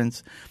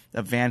reference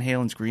of Van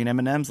Halen's Green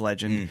M&M's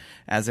legend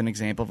as an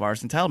example of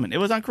artist entitlement. It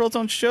was on Curl's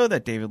own show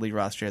that David Lee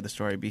Roth shared the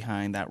story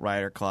behind that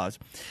rider clause.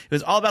 It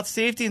was all about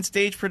safety and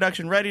stage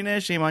production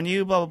readiness. Shame on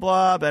you, blah, blah,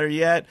 blah. Better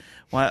yet,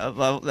 I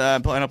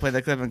don't play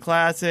that clip in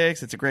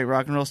classics. It's a great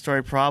rock and roll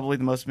story, probably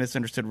the most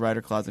misunderstood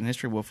rider clause in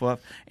history. Woof, woof.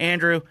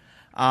 Andrew,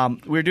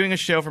 we were doing a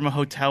show from a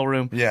hotel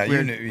room. Yeah,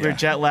 we were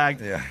jet lagged.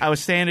 Yeah. I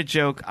was saying a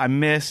joke. I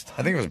missed.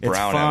 I think it was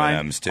brown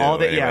M&Ms too. All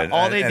they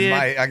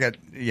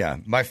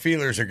did. My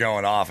feelers are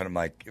going off, and I'm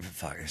like,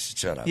 fuck,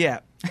 shut up. Yeah,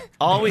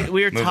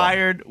 we were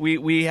tired.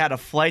 We had a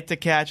flight to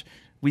catch.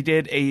 We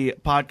did a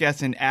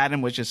podcast, and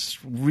Adam was just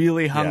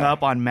really hung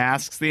up on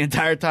masks the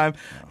entire time,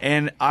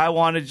 and I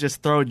wanted to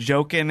just throw a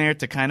joke in there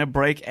to kind of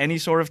break any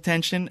sort of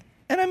tension,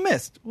 and I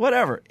missed.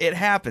 Whatever, it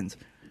happens.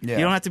 Yeah.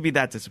 You don't have to be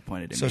that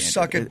disappointed in me. So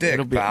suck a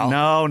dick, pal.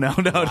 No.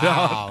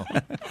 Wow.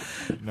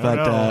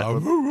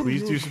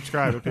 Please do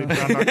subscribe at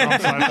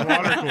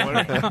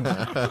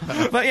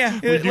patreon.com/watercooler. But yeah,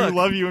 we do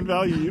love you and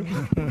value you.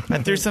 I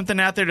threw something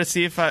out there to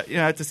see if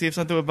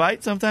something would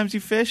bite. Sometimes you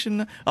fish,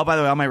 and by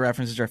the way, all my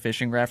references are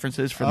fishing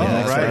references for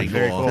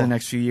the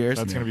next few years.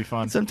 That's going to be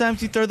fun.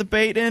 Sometimes you throw the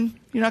bait in.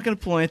 You're not going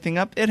to pull anything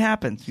up. It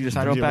happens. You just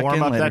throw it back in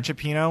later. Warm up that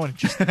Cipino and it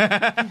just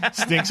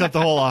stinks up the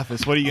whole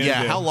office. What are you going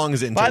to do? How long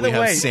is it until we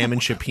have salmon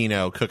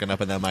Cipino cooking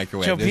up in that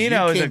microwave?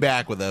 Cipino came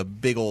back with a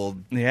big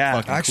old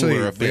fucking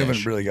cooler of fish. We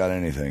haven't really got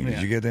anything.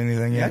 Did you get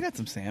anything yet? Yeah, I got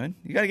some salmon.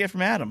 You got to get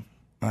from Adam.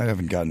 I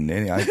haven't gotten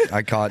any.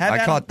 I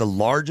caught the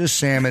largest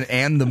salmon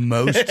and the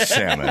most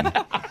salmon,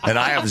 and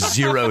I have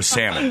 0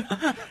 salmon.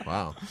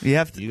 Wow. You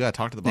got to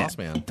talk to the boss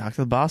man. Talk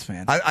to the boss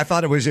man. I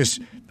thought it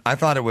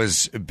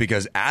was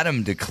because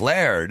Adam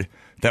declared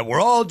that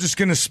we're all just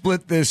going to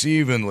split this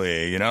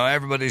evenly. You know,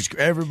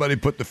 everybody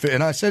put the fish.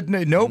 And I said,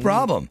 no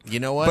problem. You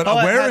know what? But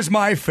where is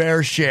my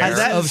fair share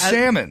of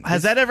salmon?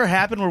 Has that ever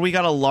happened where we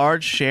got a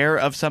large share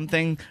of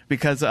something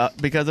because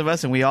of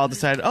us, and we all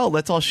decided,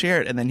 let's all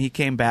share it, and then he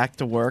came back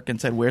to work and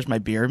said, where's my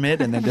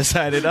pyramid? And then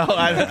decided,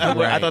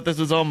 I thought this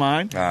was all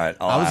mine. All right,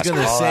 I'll ask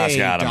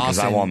Adam because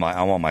I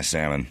want my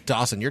salmon.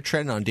 Dawson, you're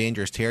treading on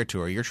dangerous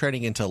territory. You're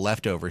treading into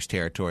leftovers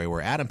territory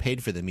where Adam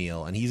paid for the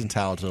meal and he's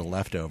entitled to the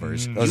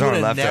leftovers. Those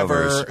aren't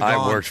leftovers.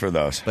 I worked for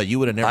those. But you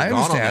would have never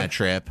gone on that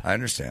trip. I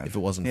understand. If it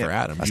wasn't for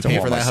Adam. You pay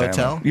for that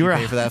hotel? You were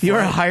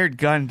a hired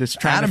gun just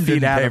trying to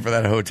feed Adam. Adam. Didn't pay for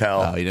that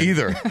hotel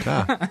either.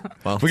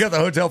 Well, we got the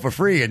hotel for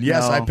free, and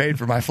yes, I paid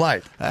for my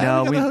flight.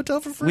 No, we got the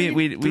hotel for free.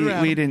 We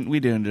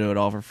didn't do it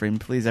all for free.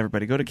 Please,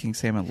 everybody, go to King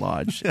Salmon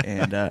Lodge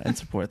and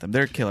support them.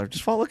 They're killer.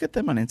 Just look at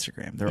them on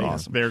Instagram. They're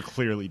awesome. They're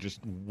clearly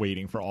just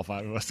waiting for all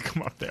 5 of us to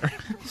come up there.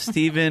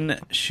 Stephen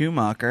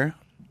Schumacher.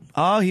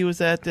 He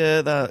was at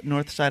the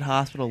Northside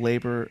Hospital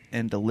Labor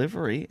and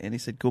Delivery, and he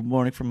said, good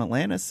morning from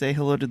Atlanta. Say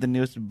hello to the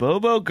newest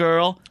Bobo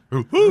girl.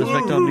 Respect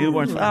on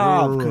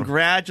newborns.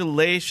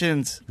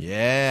 Congratulations.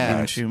 Yeah.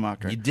 Stephen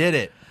Schumacher. You did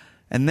it.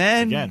 And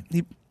then again.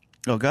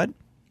 Good?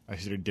 I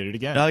said he did it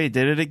again. Oh, you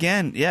did it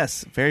again.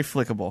 Yes. Very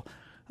flickable.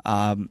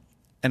 And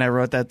I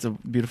wrote that's a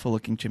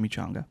beautiful-looking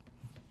chimichanga.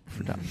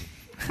 For Doug.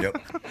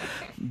 Yep.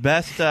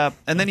 Best, and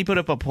then he put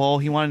up a poll.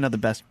 He wanted to know the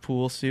best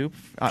pool soup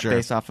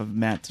based off of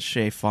Matt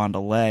Shea Fond du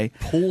Lac.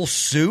 Pool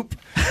soup?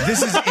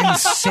 This is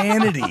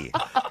insanity.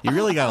 You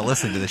really got to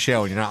listen to the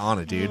show when you're not on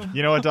it, dude.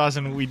 You know what,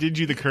 Dawson? We did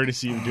you the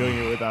courtesy of doing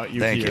it without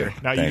you here.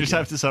 Now you just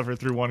have to suffer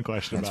through one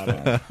question about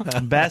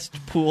it. Best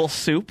pool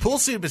soup? Pool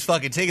soup is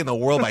fucking taking the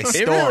world by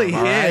storm. It really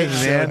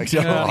is, man.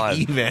 Don't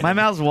even. My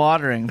mouth's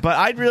watering.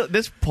 But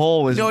this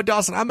poll was... You know what,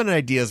 Dawson? I'm an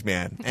ideas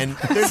man. And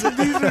these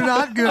are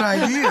not good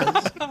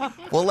ideas.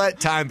 We'll let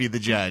time be the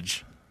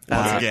judge.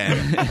 Once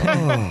again.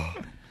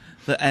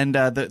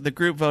 The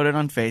group voted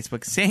on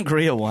Facebook.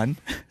 Sangria won,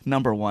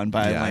 number 1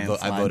 by a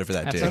landslide. I voted for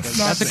that too.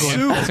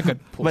 That's a good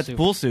pool soup.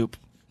 Pool soup.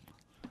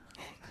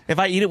 If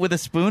I eat it with a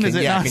spoon, is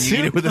it not can soup?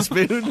 you eat it with a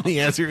spoon?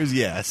 The answer is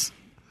yes.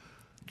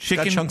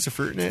 Chicken Got chunks of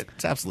fruit in it.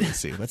 It's absolutely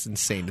soup. That's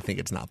insane to think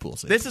it's not pool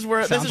soup. This is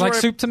where Sounds like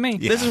soup to me.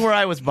 Yeah. This is where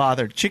I was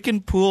bothered.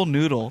 Chicken pool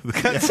noodle.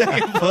 That's good.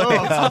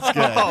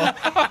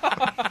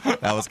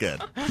 That was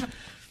good.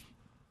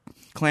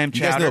 Clam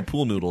chowder. You guys know what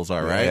pool noodles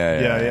are, right?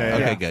 Yeah.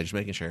 Okay, good. Just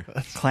making sure.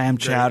 Clam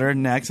chowder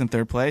next in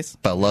third place.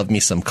 But love me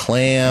some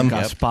clam.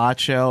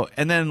 Gazpacho.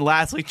 And then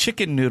lastly,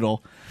 chicken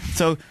noodle.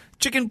 So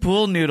chicken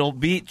pool noodle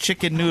beat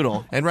chicken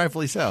noodle. And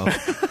rightfully so.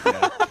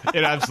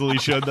 It absolutely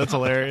should. That's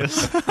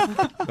hilarious.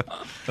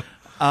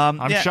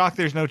 I'm shocked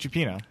there's no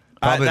chipino.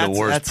 Probably the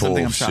worst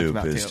pool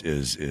soup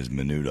is is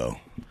menudo.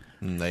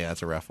 Yeah,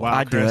 that's a rough one. Wow,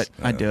 I'd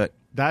do it.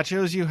 That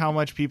shows you how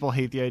much people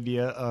hate the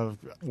idea of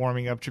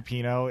warming up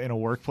Cioppino in a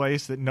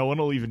workplace that no one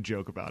will even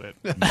joke about it.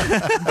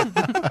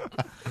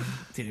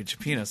 Dude,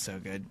 Cioppino's so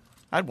good.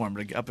 I'd warm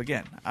it up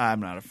again.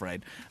 I'm not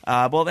afraid.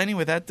 Well,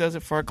 anyway, that does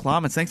it for our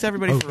comments. Thanks,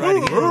 everybody, for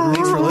writing in.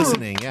 Thanks for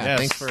listening. Yeah,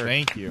 Yes,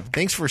 thank you.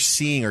 Thanks for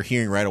seeing or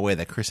hearing right away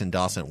that Chris and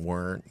Dawson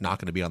were not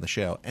going to be on the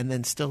show, and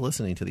then still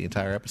listening to the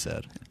entire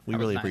episode. We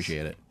really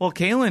appreciate it. Well,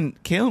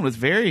 Kalen was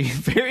very,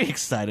 very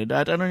excited.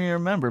 I don't even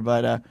remember,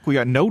 but We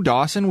got no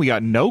Dawson. We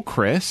got no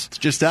Chris. It's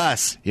just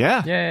us.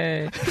 Yeah.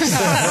 Yay. so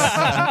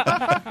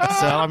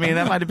I mean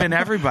that might have been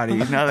everybody.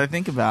 Now that I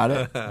think about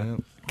it,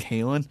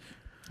 Kalen.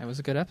 That was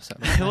a good episode.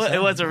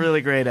 It was a really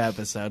great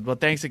episode. Well,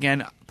 thanks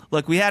again.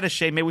 Look, we had a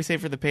shame. Maybe we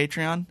save for the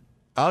Patreon.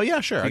 Oh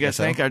yeah, sure. You guys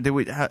think? Or did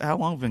we? How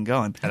long have we been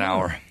going? An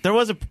hour. There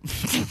was a.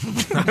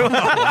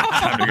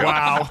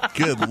 Wow.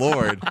 Good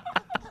Lord.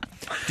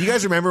 Do you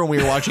guys remember when we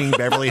were watching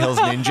Beverly Hills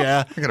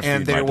Ninja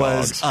and there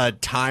was a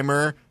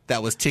timer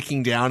that was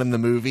ticking down in the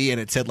movie and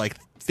it said like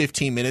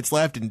 15 minutes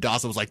left and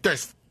Dawson was like,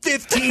 there's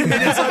 15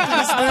 minutes left in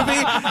this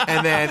movie?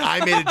 And then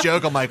I made a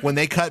joke. I'm like, when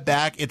they cut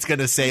back, it's going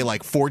to say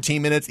like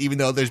 14 minutes, even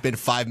though there's been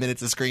 5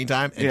 minutes of screen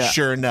time. And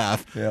sure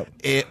enough,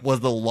 it was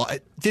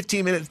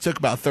 15 minutes took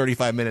about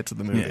 35 minutes of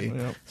the movie.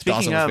 Yeah.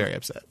 Dawson was very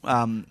upset.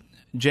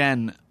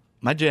 Jen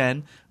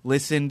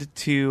listened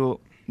to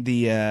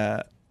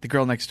the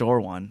Girl Next Door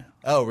one.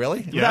 Oh,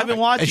 really? Yeah. I've been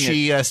watching. Is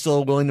she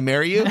still willing to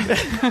marry you?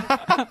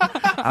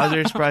 I was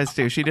very surprised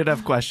too. She did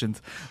have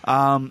questions.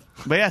 But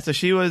yeah, so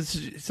she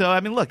was. So I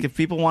mean, look, if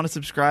people want to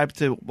subscribe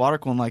to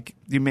Watercooler, like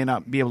you may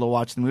not be able to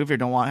watch the movie or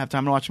don't have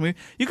time to watch the movie,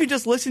 you can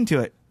just listen to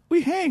it.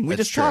 We hang. We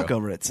just talk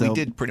over it. So we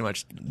did pretty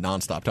much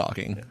nonstop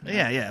talking.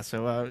 Yeah.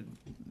 So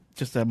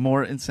just a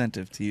more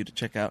incentive to you to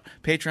check out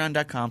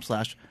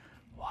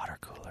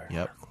patreon.com/watercooler.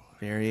 Yep.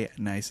 Very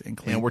nice and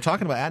clean. And we're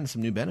talking about adding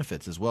some new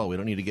benefits as well. We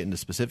don't need to get into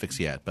specifics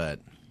yet,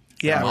 but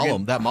yeah,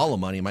 that Mala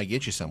money might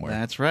get you somewhere.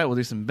 That's right. We'll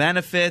do some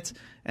benefits.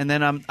 And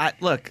then,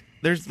 look,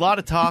 there's a lot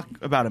of talk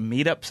about a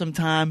meetup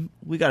sometime.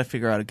 We got to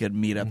figure out a good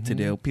meetup to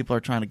do. People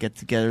are trying to get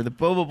together. The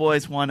Boba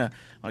Boys want to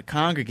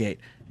congregate,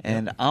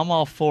 and I'm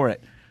all for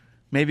it.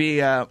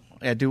 Maybe,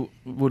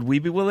 would we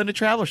be willing to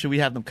travel, or should we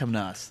have them come to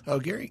us? Oh,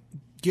 Gary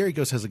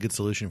Ghost has a good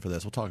solution for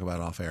this. We'll talk about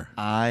it off air.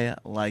 I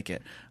like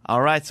it.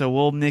 All right, so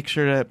we'll make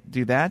sure to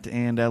do that,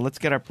 and let's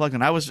get our plug in.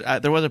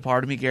 There was a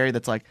part of me, Gary,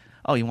 that's like,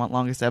 oh, you want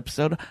longest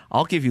episode?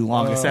 I'll give you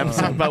longest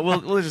episode, but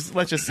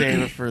let's just save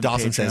it for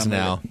Dawson says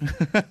now.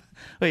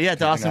 But yeah,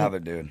 Dawson, you can have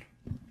it, dude.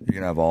 You're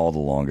gonna have all the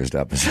longest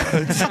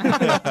episodes.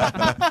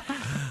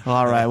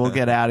 All right, we'll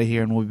get out of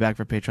here, and we'll be back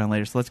for Patreon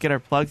later. So let's get our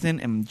plugs in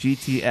and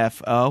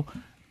GTFO.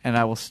 And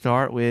I will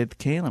start with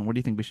Kaylin. What do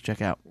you think we should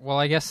check out? Well,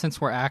 I guess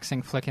since we're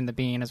axing Flicking the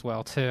Bean as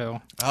well,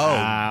 too.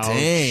 Oh,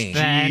 dang.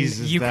 Then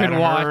Jesus, you could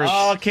watch.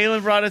 Oh,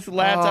 Kaylin brought us the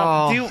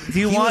laptop. Do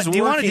you want to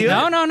do it?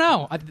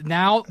 No.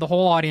 Now the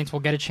whole audience will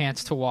get a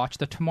chance to watch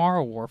the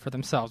Tomorrow War for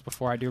themselves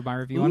before I do my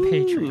review on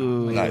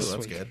Patreon. Nice.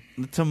 That's good.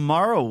 The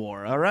Tomorrow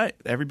War. All right.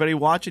 Everybody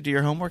watch it. Do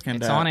your homework. And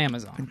it's on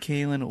Amazon. And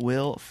Kaylin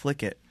will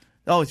flick it.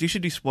 Oh, you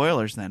should do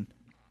spoilers then.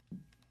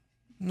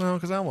 No,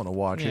 because I want to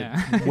watch it.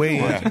 Wait,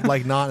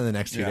 like not in the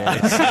next 2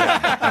 days. Me too.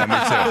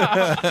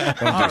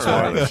 Don't do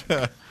spoilers.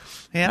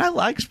 And I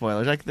like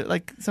spoilers.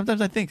 Like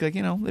sometimes I think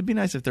it'd be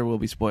nice if there will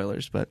be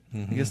spoilers, but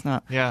I guess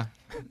not. Yeah.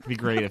 It'd be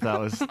great if that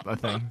was a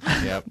thing.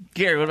 Yep.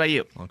 Gary, what about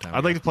you?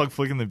 I'd like to plug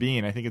Flicking the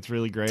Bean. I think it's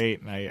really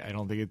great, and I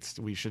don't think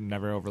we should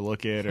never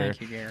overlook it.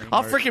 Thank you, Gary.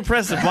 I'll freaking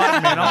press the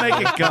button, man. I'll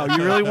make it go.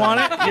 You really want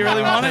it?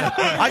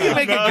 I can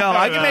make it go.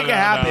 I can make it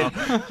happen.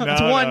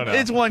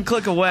 It's one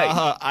click away.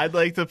 I'd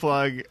like to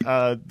plug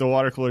the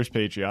Watercooler's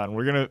Patreon.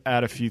 We're going to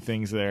add a few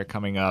things there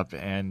coming up,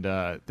 and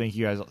thank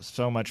you guys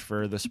so much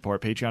for the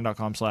support.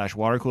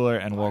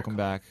 Patreon.com/Watercooler, and welcome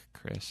back,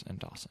 Chris and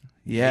Dawson.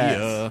 Yes.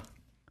 Yeah.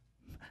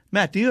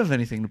 Matt, do you have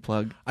anything to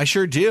plug? I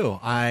sure do.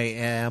 I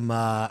am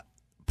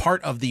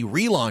part of the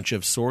relaunch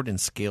of Sword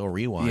and Scale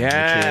Rewind, which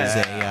is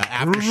a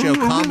after-show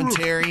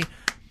commentary,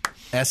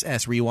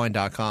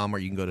 ssrewind.com, or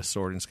you can go to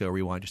Sword and Scale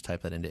Rewind. Just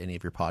type that into any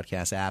of your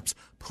podcast apps.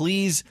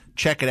 Please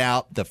check it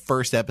out. The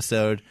first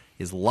episode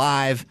is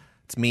live.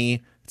 It's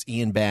me. It's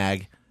Ian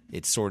Bagg.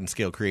 It's Sword and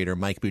Scale creator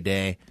Mike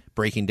Boudet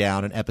breaking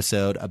down an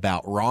episode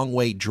about wrong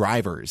way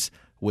drivers,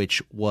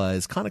 which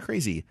was kind of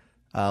crazy.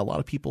 A lot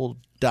of people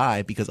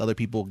die because other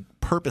people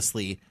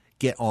purposely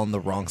get on the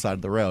wrong side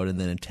of the road and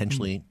then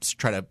intentionally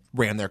try to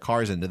ram their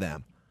cars into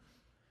them.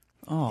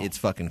 Oh, it's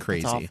fucking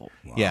crazy. That's awful.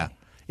 Wow. Yeah.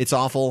 It's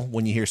awful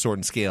when you hear Sword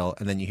and Scale,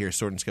 and then you hear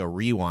Sword and Scale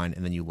Rewind,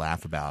 and then you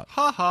laugh about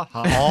all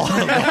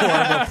of the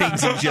horrible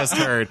things you just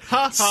heard.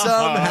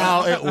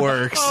 Somehow it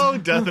works. Oh,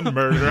 death and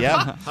murder.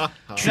 Yep.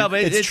 No,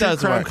 but It's it true does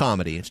crime work.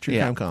 comedy. It's true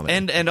crime comedy.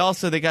 And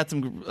also they got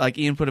some, like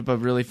Ian put up a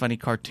really funny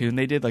cartoon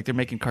they did. Like they're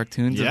making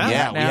cartoons of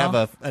that we now.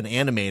 have an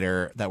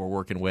animator that we're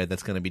working with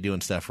that's going to be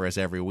doing stuff for us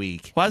every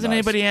week. Why isn't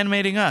anybody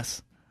animating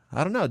us?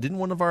 I don't know. Didn't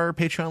one of our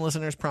Patreon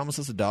listeners promise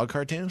us a dog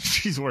cartoon?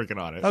 She's working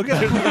on it.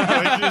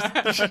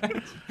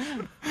 Okay.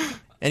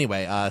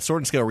 Anyway, Sword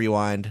and Scale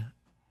Rewind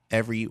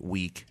every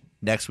week.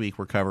 Next week,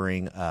 we're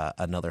covering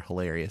another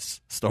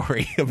hilarious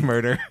story of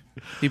murder.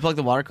 Do you plug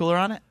the water cooler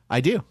on it?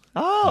 I do.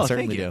 Oh, I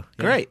certainly thank you. do.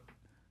 Yeah. Great.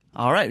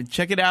 All right,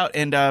 check it out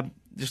and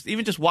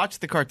just watch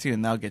the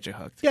cartoon. That'll get you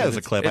hooked. Yeah, there's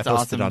a clip. I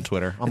posted it on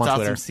Twitter. I'm it's on awesome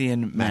Twitter.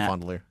 Seeing Matt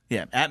Fondelier.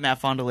 Yeah, at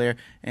Matt Fondelier.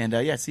 And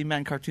see Matt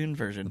in cartoon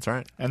version. That's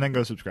right. And then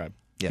go subscribe.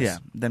 Yes. Yeah,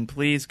 then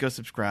please go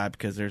subscribe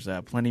because there's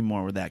plenty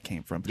more where that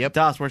came from. Yep.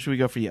 Doss, where should we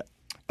go for you?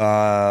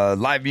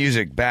 Live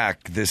music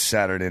back this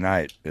Saturday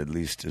night, at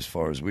least as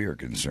far as we are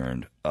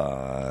concerned.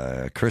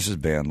 Chris's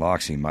band,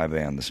 Loxy, my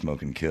band, The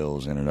Smoking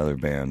Kills, and another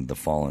band, The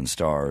Fallen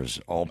Stars,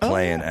 all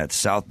playing at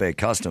South Bay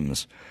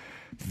Customs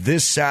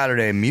this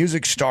Saturday.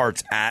 Music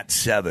starts at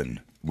 7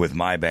 with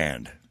my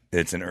band.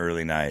 It's an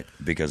early night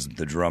because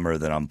the drummer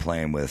that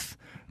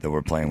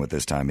we're playing with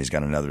this time, he's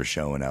got another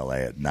show in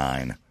LA at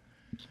 9.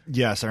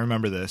 Yes, I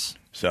remember this.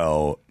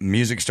 So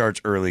music starts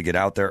early. Get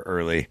out there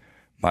early.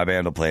 My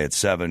band will play at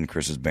 7.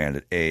 Chris's band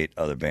at 8.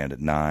 Other band at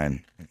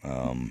 9.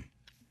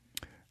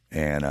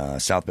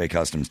 And South Bay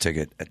Customs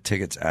tickets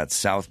at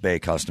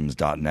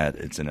southbaycustoms.net.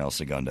 It's in El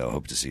Segundo.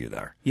 Hope to see you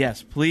there.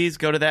 Yes, please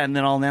go to that, and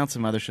then I'll announce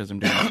some other shows I'm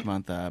doing this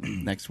month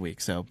next week.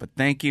 But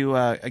thank you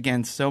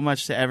again so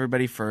much to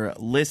everybody for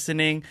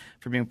listening,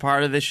 for being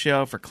part of this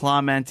show, for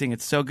commenting.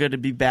 It's so good to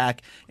be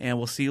back, and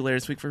we'll see you later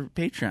this week for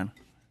Patreon.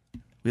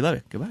 We love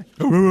you. Goodbye.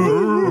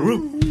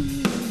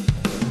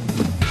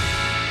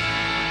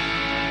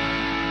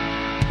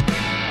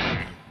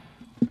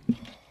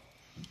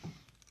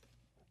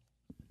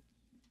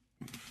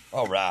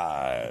 All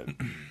right.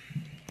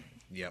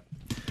 Yep.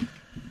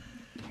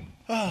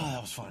 Oh,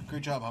 that was fun.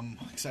 Great job. I'm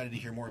excited to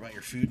hear more about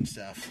your food and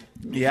stuff.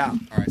 Yeah.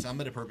 All right, so I'm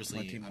going to purposely,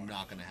 I'm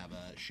not going to have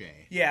a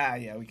Shay. Yeah,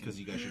 we can. Because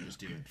you guys should just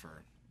do it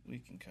for... We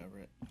can cover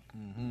it.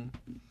 Mm-hmm.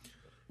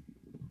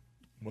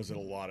 Was it a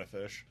lot of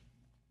fish?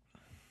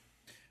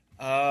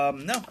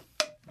 No.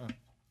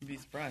 You'd be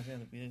surprised. Yeah,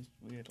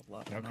 we had a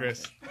lot. Now,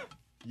 Chris,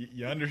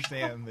 you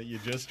understand that you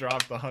just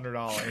dropped the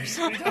 $100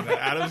 and that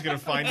Adam's going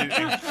to find it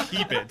and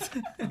keep it.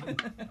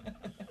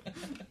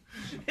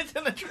 It's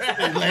in the trash.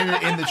 It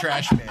landed in the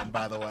trash bin,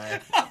 by the way.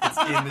 It's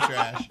in the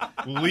trash.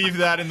 Leave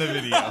that in the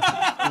video.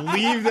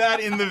 Leave that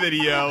in the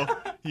video,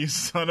 you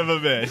son of a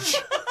bitch.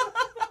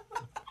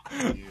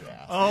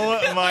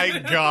 Oh, my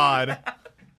God.